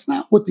suffer. That's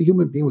not what the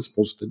human being was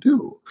supposed to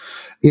do.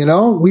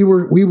 We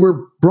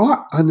were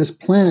brought on this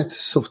planet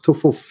to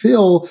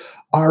fulfill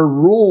our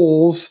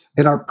roles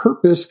and our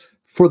purpose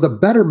for the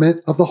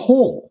betterment of the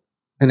whole.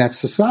 And that's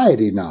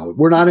society now.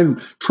 We're not in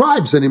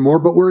tribes anymore,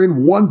 but we're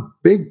in one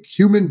big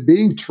human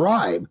being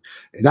tribe.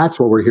 And that's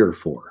what we're here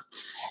for.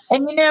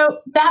 And,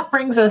 that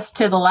brings us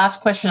to the last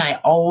question I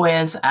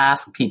always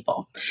ask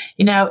people.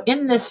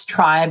 In this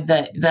tribe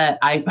that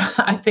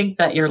I think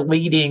that you're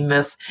leading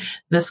this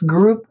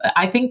group,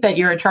 I think that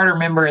you're a charter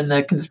member in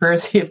the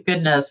Conspiracy of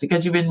Goodness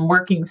because you've been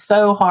working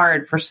so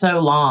hard for so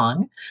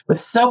long with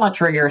so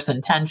much rigorous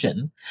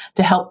intention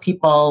to help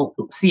people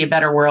see a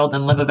better world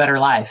and live a better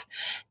life.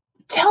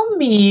 Tell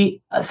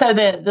me, so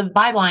the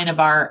byline of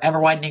our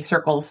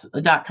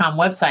everwideningscircles.com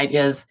website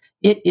is,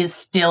 it is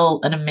still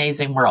an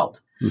amazing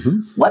world.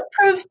 What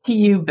proves to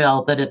you,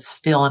 Bill, that it's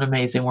still an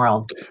amazing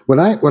world? When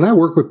I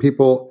work with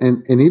people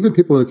and even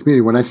people in the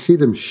community, when I see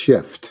them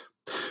shift,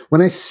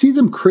 when I see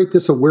them create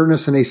this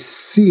awareness and they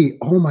see,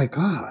 oh my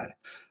God,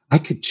 I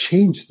could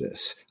change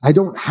this. I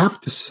don't have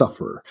to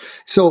suffer.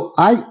 So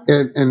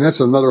and that's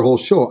another whole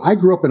show. I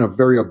grew up in a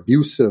very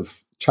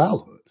abusive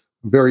childhood,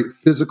 very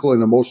physical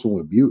and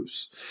emotional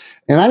abuse.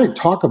 And I didn't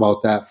talk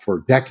about that for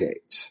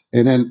decades.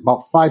 And then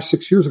about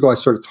 5-6 years ago, I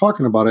started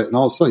talking about it. And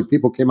all of a sudden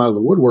people came out of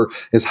the woodwork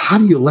is, how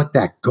do you let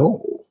that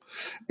go?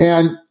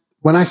 And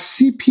when I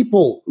see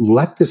people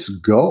let this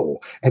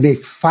go and they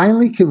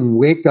finally can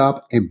wake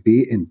up and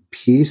be in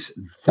peace,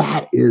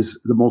 that is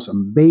the most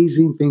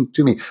amazing thing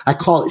to me. I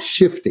call it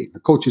shifting. The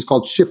coach is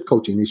called shift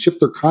coaching. They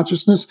shift their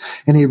consciousness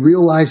and they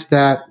realize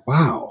that,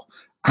 wow,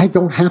 I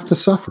don't have to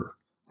suffer.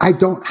 I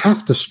don't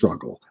have to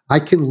struggle. I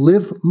can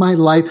live my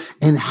life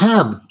and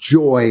have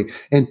joy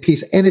and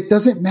peace. And it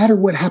doesn't matter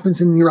what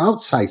happens in your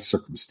outside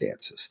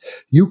circumstances.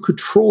 You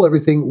control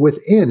everything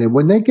within. And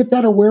when they get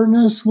that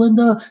awareness,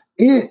 Linda,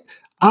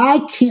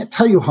 I can't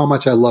tell you how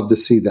much I love to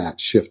see that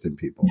shift in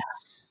people.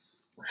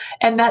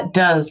 And that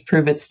does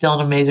prove it's still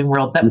an amazing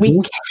world, that we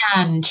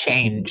can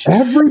change.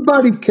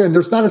 Everybody can.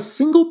 There's not a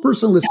single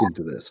person listening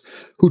to this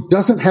who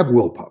doesn't have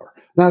willpower.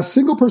 Not a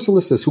single person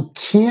listening to this who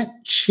can't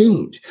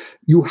change.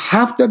 You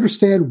have to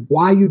understand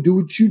why you do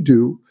what you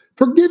do.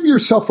 Forgive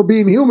yourself for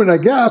being human, I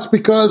guess,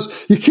 because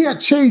you can't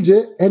change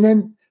it. And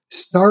then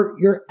start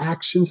your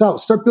actions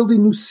out. Start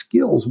building new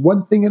skills,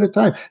 one thing at a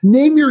time.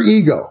 Name your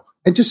ego.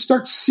 And just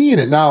start seeing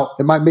it. Now,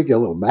 it might make you a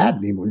little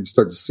maddening when you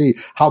start to see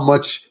how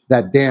much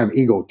that damn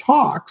ego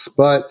talks,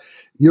 but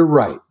you're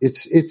right.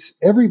 It's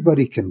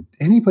anybody can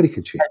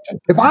change.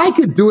 If I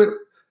could do it,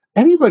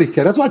 anybody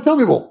can. That's why I tell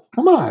people,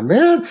 come on,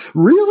 man.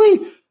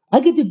 Really?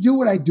 I get to do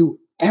what I do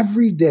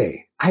every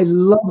day. I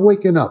love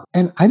waking up.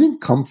 And I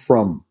didn't come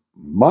from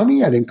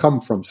money. I didn't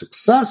come from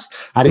success.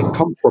 I didn't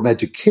come from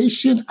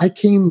education. I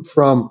came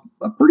from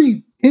a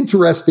pretty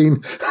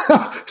interesting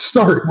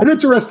start, an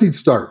interesting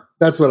start.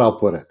 That's what I'll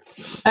put it.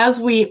 As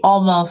we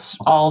almost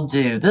all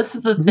do. This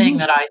is the thing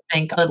that I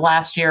think the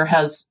last year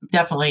has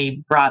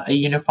definitely brought a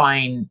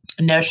unifying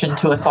notion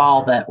to us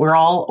all, that we're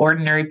all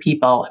ordinary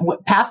people.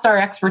 Past our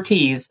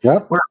expertise,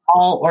 we're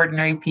all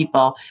ordinary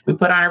people. We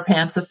put on our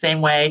pants the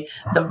same way.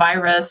 The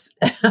virus,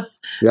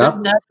 there's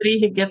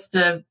nobody who gets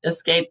to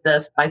escape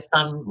this by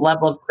some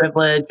level of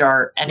privilege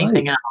or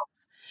anything else.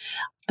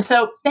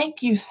 So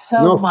thank you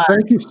so much.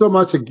 Thank you so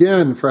much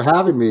again for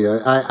having me.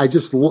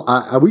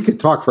 We could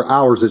talk for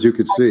hours, as you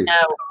could see.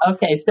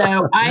 Okay,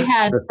 so I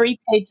had 3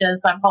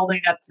 pages. I'm holding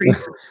up three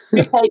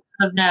pages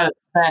of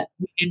notes that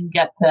we didn't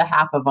get to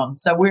half of them.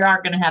 So we are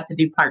going to have to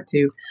do part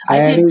 2.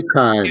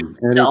 Anytime.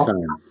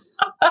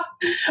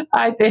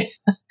 I think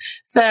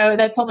so.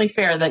 That's only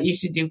fair that you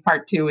should do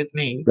part 2 with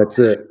me. That's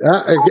it.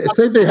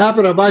 Same thing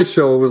happened on my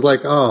show. It was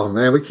like, oh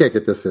man, we can't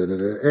get this in.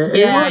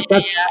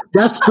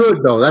 That's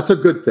good though. That's a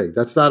good thing.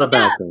 That's not a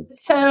bad thing.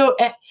 So,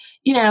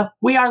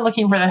 we are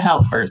looking for the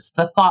helpers,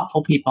 the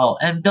thoughtful people,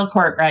 and Bill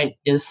Courtright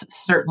is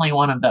certainly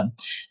one of them.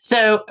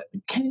 So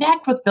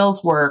connect with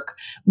Bill's work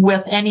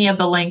with any of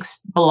the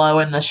links below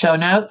in the show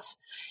notes.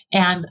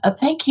 And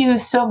thank you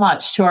so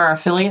much to our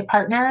affiliate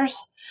partners.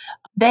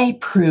 They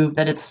prove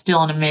that it's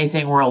still an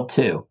amazing world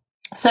too.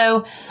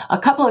 So a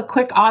couple of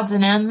quick odds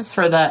and ends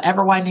for the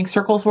ever-widening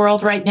circles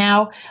world right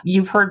now.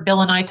 You've heard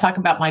Bill and I talk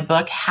about my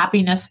book,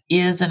 Happiness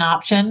is an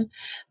Option.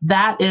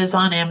 That is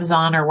on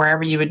Amazon or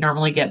wherever you would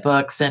normally get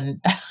books.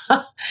 And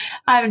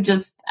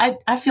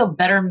I feel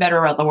better and better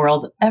about the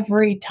world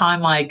every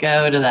time I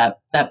go to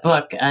that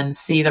book and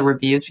see the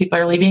reviews people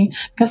are leaving,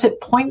 because it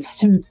points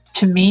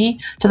to me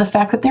to the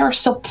fact that there are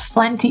still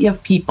plenty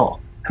of people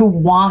who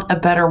want a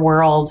better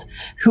world,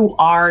 who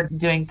are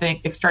doing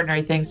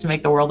extraordinary things to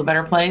make the world a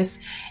better place.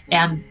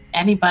 And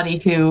anybody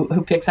who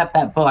picks up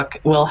that book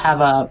will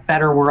have a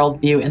better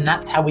worldview. And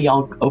that's how we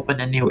all open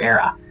a new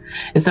era.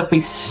 Is if we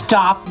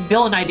stop.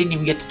 Bill and I didn't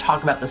even get to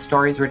talk about the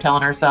stories we're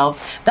telling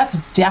ourselves. That's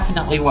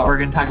definitely what we're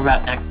going to talk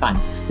about next time,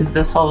 is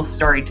this whole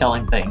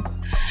storytelling thing.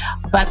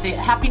 But the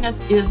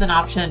Happiness is an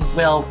Option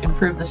will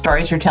improve the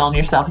stories you're telling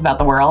yourself about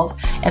the world.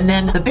 And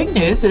then the big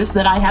news is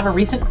that I have a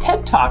recent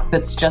TED Talk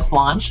that's just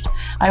launched.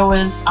 I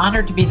was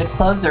honored to be the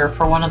closer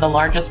for one of the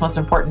largest, most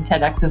important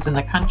TEDx's in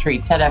the country,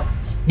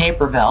 TEDx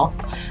Naperville.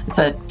 It's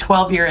a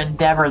 12-year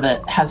endeavor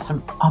that has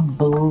some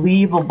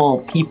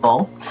unbelievable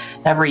people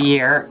every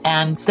year.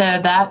 And so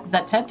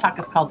that TED Talk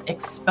is called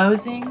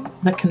Exposing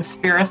the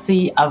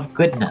Conspiracy of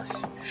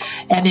Goodness.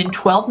 And in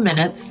 12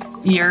 minutes,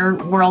 your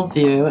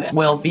worldview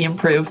will be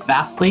improved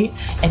vastly,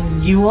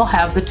 and you will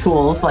have the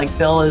tools like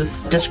Bill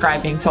is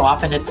describing so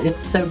often.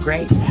 It's so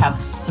great to have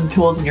some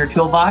tools in your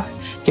toolbox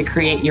to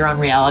create your own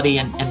reality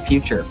and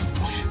future.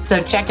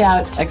 So check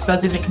out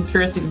Exposing the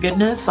Conspiracy of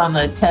Goodness on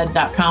the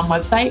TED.com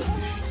website.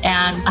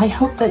 And I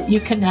hope that you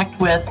connect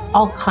with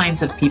all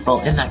kinds of people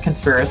in that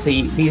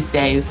conspiracy these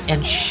days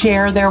and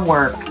share their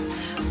work.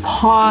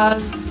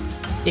 Pause,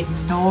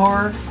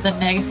 ignore the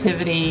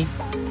negativity,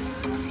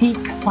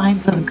 seek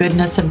signs of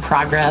goodness and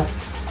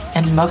progress,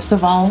 and most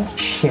of all,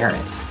 share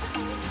it.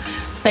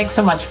 Thanks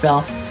so much,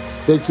 Bill.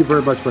 Thank you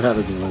very much for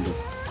having me,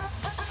 Linda.